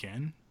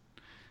Anakin.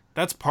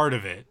 That's part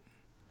of it.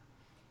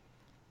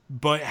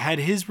 But had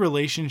his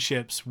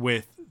relationships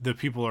with the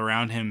people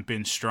around him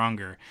been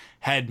stronger,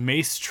 had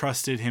Mace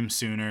trusted him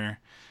sooner,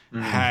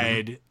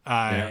 had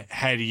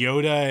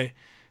Yoda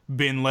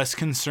been less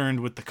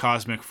concerned with the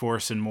cosmic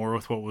force and more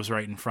with what was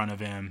right in front of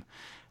him,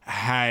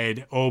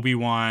 had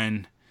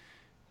Obi-Wan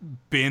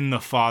been the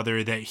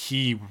father that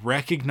he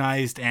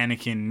recognized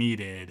Anakin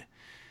needed,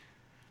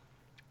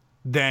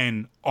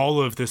 then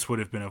all of this would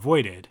have been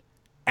avoided.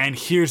 And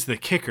here's the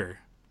kicker.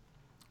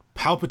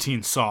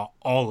 Palpatine saw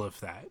all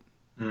of that.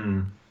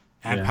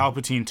 And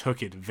Palpatine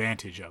took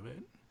advantage of it.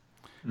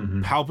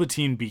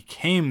 Palpatine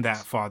became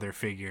that father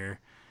figure,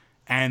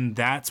 and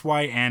that's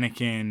why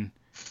Anakin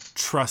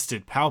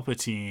trusted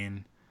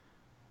Palpatine,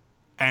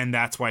 and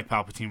that's why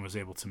Palpatine was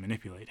able to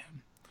manipulate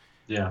him.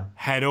 Yeah.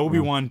 Had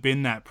Obi-Wan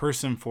been that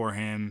person for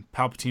him,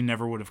 Palpatine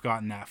never would have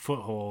gotten that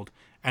foothold,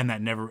 and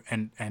that never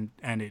and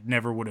it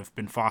never would have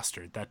been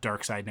fostered. That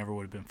dark side never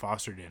would have been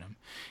fostered in him.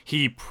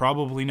 He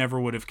probably never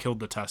would have killed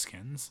the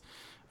Tuskens.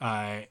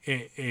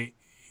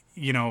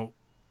 You know,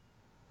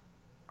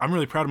 I'm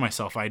really proud of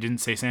myself. I didn't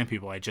say Sand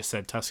People. I just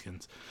said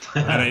Tuskens,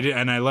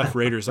 and I left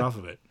Raiders off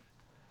of it.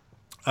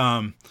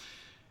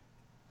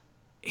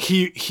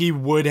 He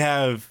would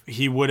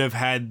have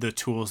had the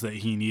tools that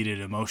he needed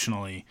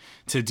emotionally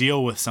to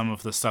deal with some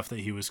of the stuff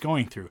that he was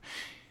going through.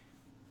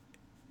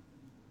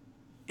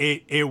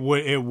 It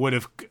would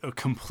have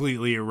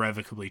completely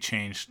irrevocably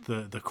changed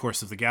the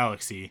course of the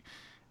galaxy,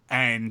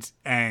 and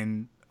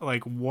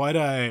like what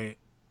a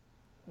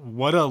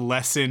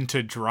lesson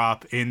to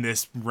drop in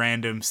this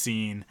random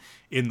scene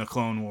in the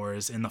Clone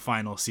Wars in the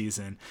final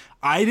season.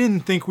 I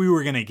didn't think we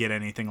were gonna get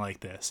anything like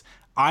this.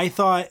 I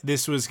thought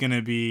this was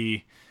gonna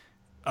be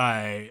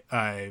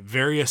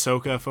very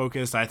Ahsoka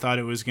focused. I thought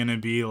it was going to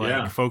be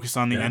focused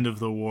on the end of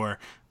the war.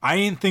 I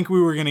didn't think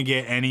we were going to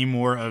get any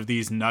more of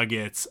these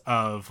nuggets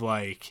of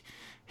like,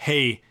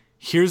 hey,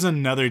 here's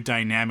another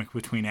dynamic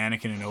between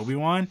Anakin and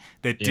Obi-Wan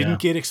that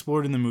didn't get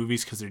explored in the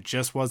movies because there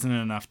just wasn't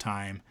enough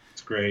time.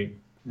 It's great.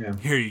 Yeah.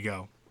 Here you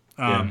go.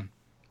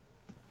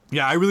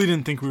 Yeah, I really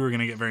didn't think we were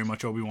going to get very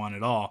much Obi-Wan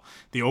at all.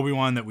 The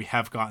Obi-Wan that we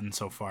have gotten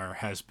so far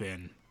has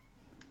been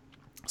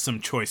some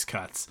choice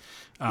cuts.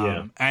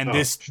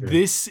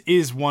 This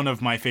is one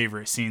of my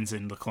favorite scenes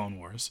in the Clone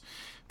Wars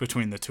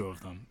between the two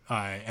of them.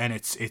 And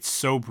it's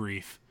so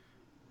brief,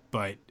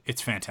 but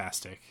it's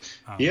fantastic.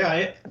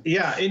 And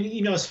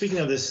you know, speaking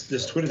of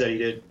this Twitter that he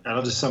did, and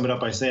I'll just sum it up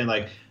by saying,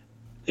 like,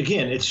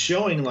 again, it's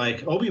showing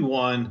like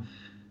Obi-Wan,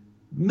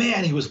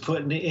 man, he was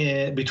put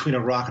in between a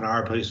rock and a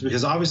hard place,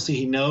 because obviously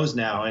he knows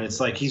now, and it's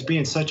like he's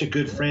being such a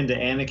good friend to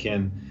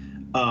Anakin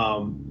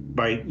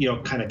by, you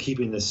know, kind of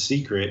keeping this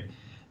secret.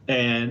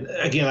 And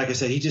again, like I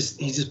said, he's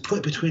just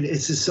put between.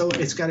 It's just so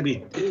it's had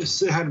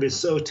to be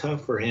so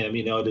tough for him,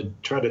 you know, to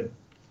try to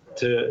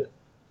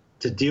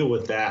deal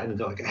with that, and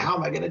go like, how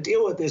am I going to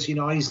deal with this? You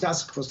know, he's not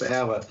supposed to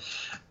have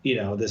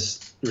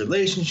this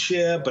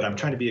relationship, but I'm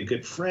trying to be a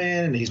good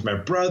friend, and he's my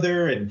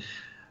brother, and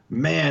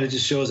man, it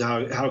just shows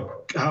how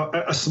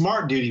a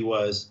smart dude he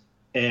was,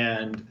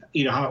 and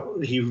you know how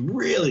he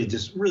really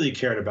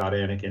cared about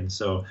Anakin.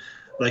 So,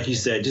 like you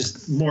said,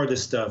 just more of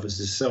this stuff is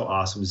just so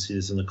awesome to see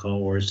this in the Clone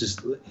Wars.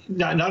 Just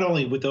not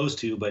only with those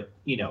two, but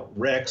you know,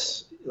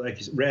 Rex,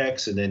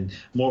 and then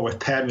more with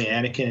Padme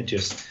and Anakin. It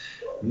just,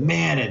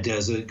 man, it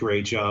does a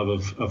great job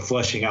of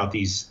fleshing out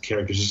these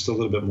characters just a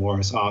little bit more.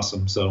 It's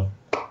awesome. So,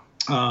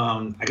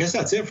 I guess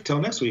that's it till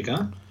next week,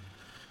 huh?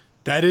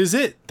 That is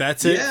it.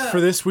 That's it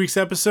for this week's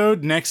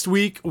episode. Next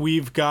week,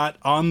 we've got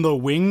On the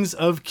Wings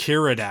of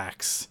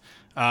Kiridax.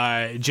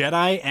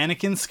 Jedi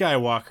Anakin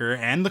Skywalker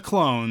and the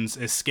clones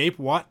escape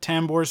Wat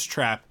Tambor's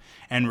trap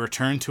and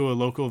return to a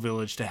local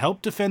village to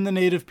help defend the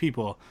native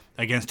people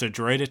against a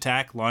droid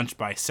attack launched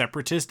by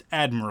Separatist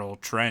Admiral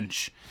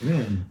Trench.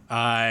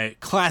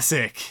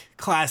 Classic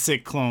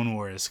Clone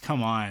Wars.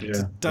 Come on,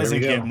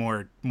 doesn't get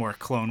more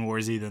Clone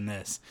Warsy than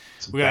this.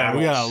 We got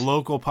a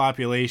local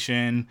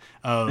population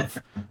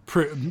of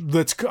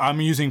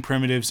I'm using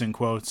primitives in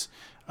quotes,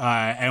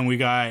 and we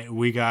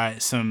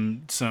got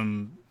some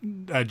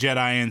Jedi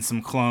and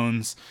some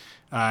clones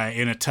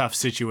in a tough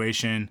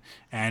situation,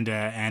 and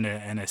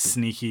a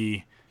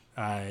sneaky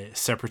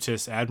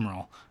Separatist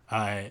admiral.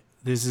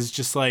 This is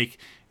just like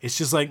it's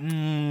just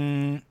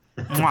the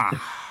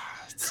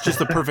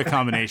perfect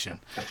combination.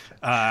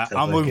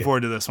 I'm looking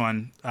forward to this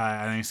one.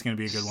 I think it's going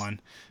to be a good one.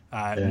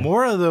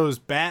 More of those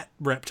bat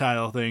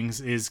reptile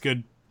things is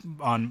good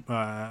on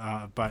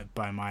by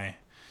my.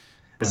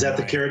 Is that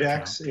the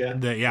Kiridax?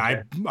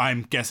 Okay.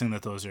 I'm guessing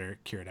that those are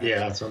Kiridax. Yeah,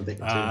 that's what I'm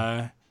thinking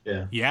too.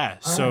 Yeah.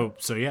 So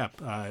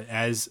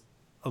as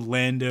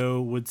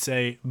Lando would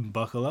say,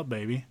 buckle up,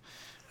 baby.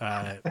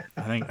 I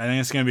think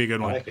it's gonna be a good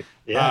one. I like it.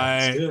 Yeah,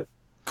 let's do it.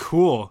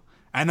 Cool.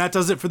 And that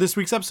does it for this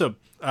week's episode.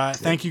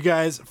 Thank you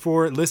guys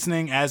for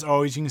listening. As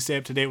always, you can stay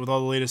up to date with all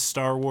the latest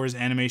Star Wars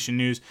animation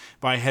news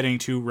by heading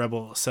to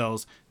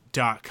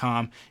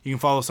rebelcells.com. You can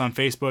follow us on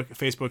Facebook,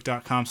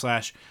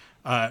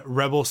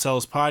 facebook.com/Rebel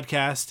Cells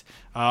Podcast,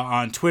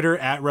 on Twitter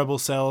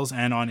 @RebelCells,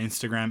 and on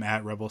Instagram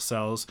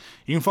 @RebelCells.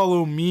 You can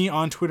follow me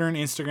on Twitter and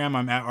Instagram.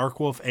 I'm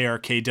 @Arkwulf,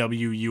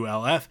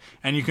 ARKWULF,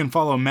 and you can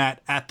follow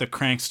Matt @The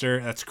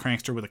Crankster. That's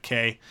Crankster with a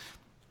K.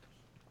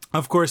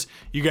 Of course,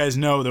 you guys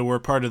know that we're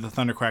part of the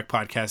Thunderquack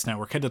Podcast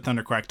Network. Head to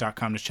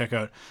thunderquack.com to check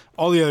out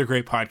all the other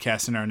great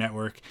podcasts in our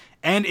network.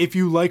 And if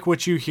you like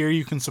what you hear,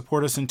 you can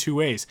support us in 2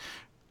 ways.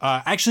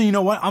 Actually, you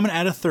know what? I'm going to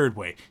add a third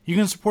way. You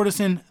can support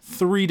us in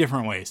 3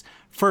 different ways.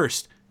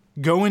 First,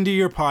 go into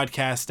your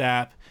podcast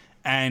app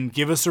and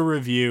give us a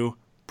review,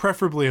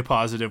 preferably a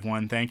positive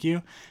one, thank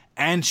you,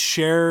 and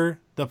share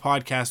the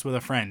podcast with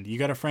a friend. You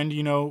got a friend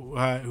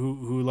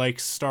who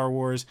likes Star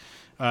Wars,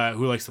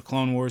 who likes the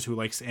Clone Wars, who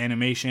likes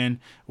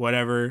animation,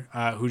 whatever,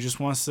 who just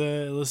wants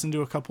to listen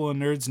to a couple of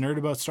nerds nerd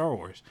about Star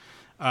Wars.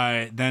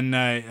 Then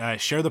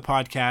share the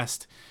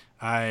podcast.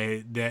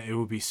 That it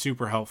would be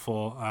super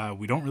helpful.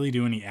 We don't really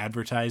do any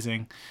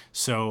advertising,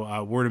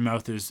 so word of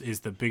mouth is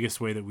the biggest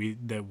way that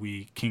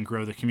we can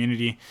grow the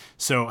community.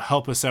 So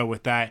help us out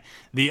with that.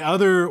 The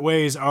other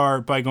ways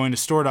are by going to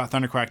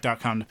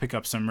store.thunderquack.com to pick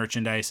up some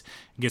merchandise,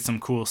 get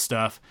some cool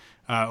stuff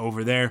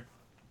over there.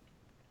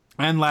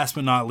 And last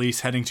but not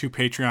least, heading to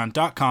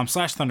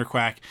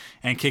patreon.com/thunderquack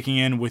and kicking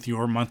in with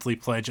your monthly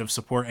pledge of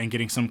support and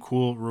getting some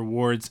cool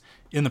rewards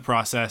in the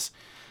process.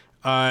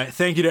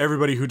 Thank you to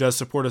everybody who does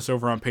support us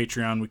over on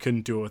Patreon. We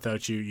couldn't do it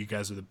without you. You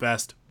guys are the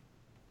best.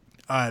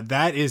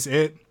 That is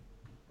it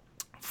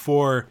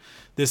for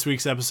this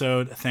week's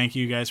episode. Thank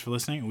you guys for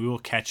listening. We will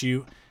catch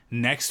you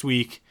next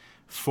week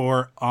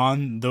for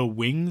On the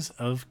Wings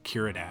of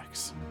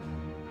Kiridax.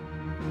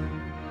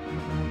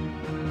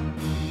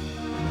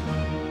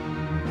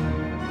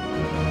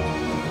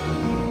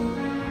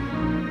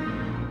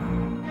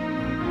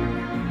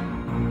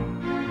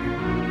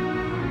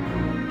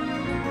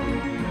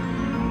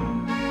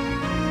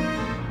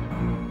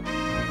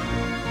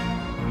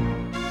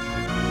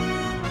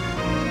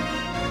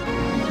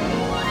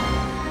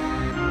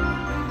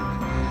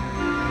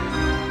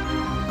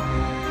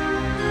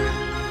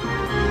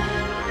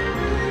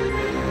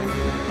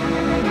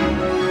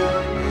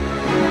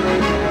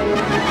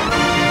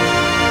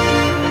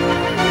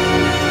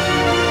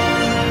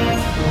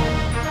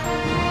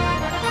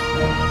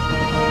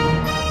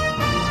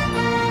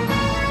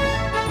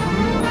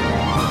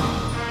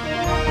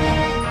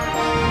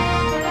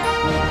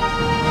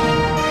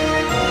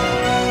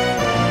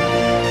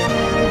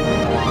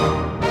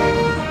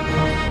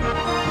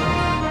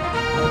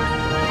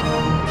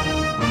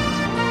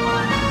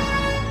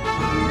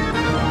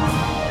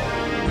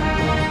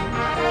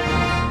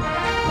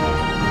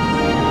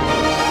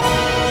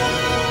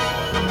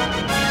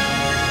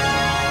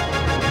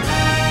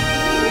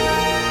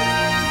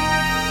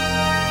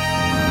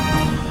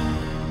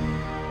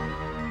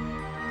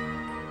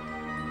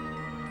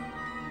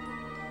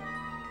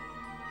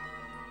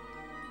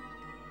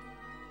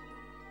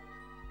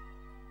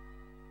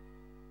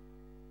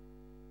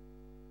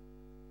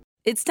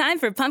 It's time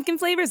for pumpkin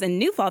flavors and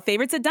new fall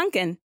favorites at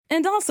Dunkin'.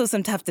 And also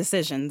some tough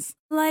decisions.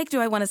 Like, do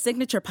I want a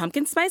signature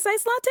pumpkin spice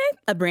iced latte?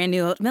 A brand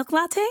new oat milk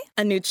latte?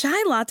 A new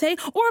chai latte?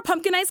 Or a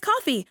pumpkin iced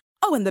coffee?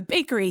 Oh, and the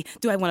bakery.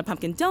 Do I want a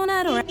pumpkin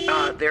donut or...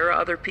 there are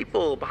other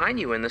people behind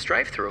you in this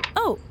drive-thru.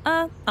 Oh,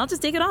 I'll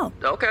just take it all.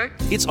 Okay.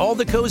 It's all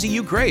the cozy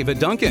you crave at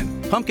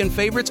Dunkin'. Pumpkin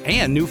favorites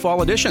and new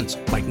fall additions,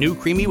 like new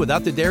creamy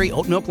without the dairy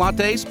oat milk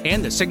lattes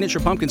and the signature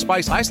pumpkin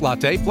spice iced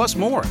latte, plus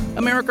more.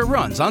 America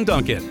runs on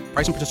Dunkin'.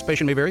 Price and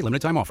participation may vary.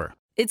 Limited time offer.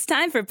 It's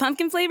time for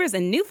pumpkin flavors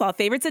and new fall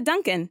favorites at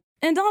Dunkin'.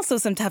 And also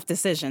some tough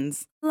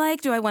decisions.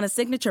 Like, do I want a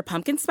signature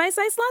pumpkin spice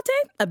iced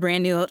latte? A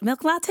brand new oat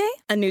milk latte?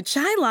 A new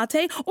chai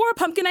latte? Or a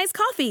pumpkin iced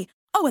coffee?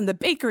 Oh, and the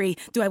bakery.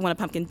 Do I want a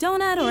pumpkin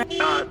donut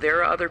or... there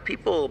are other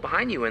people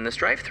behind you in this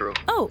drive-thru.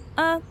 Oh,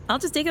 I'll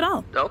just take it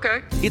all.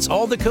 Okay. It's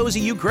all the cozy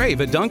you crave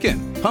at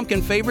Dunkin'.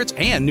 Pumpkin favorites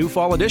and new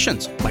fall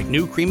additions, like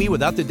new creamy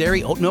without the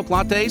dairy oat milk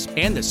lattes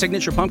and the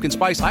signature pumpkin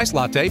spice iced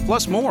latte,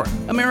 plus more.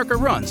 America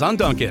runs on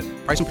Dunkin'.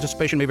 Price and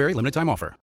participation may vary. Limited time offer.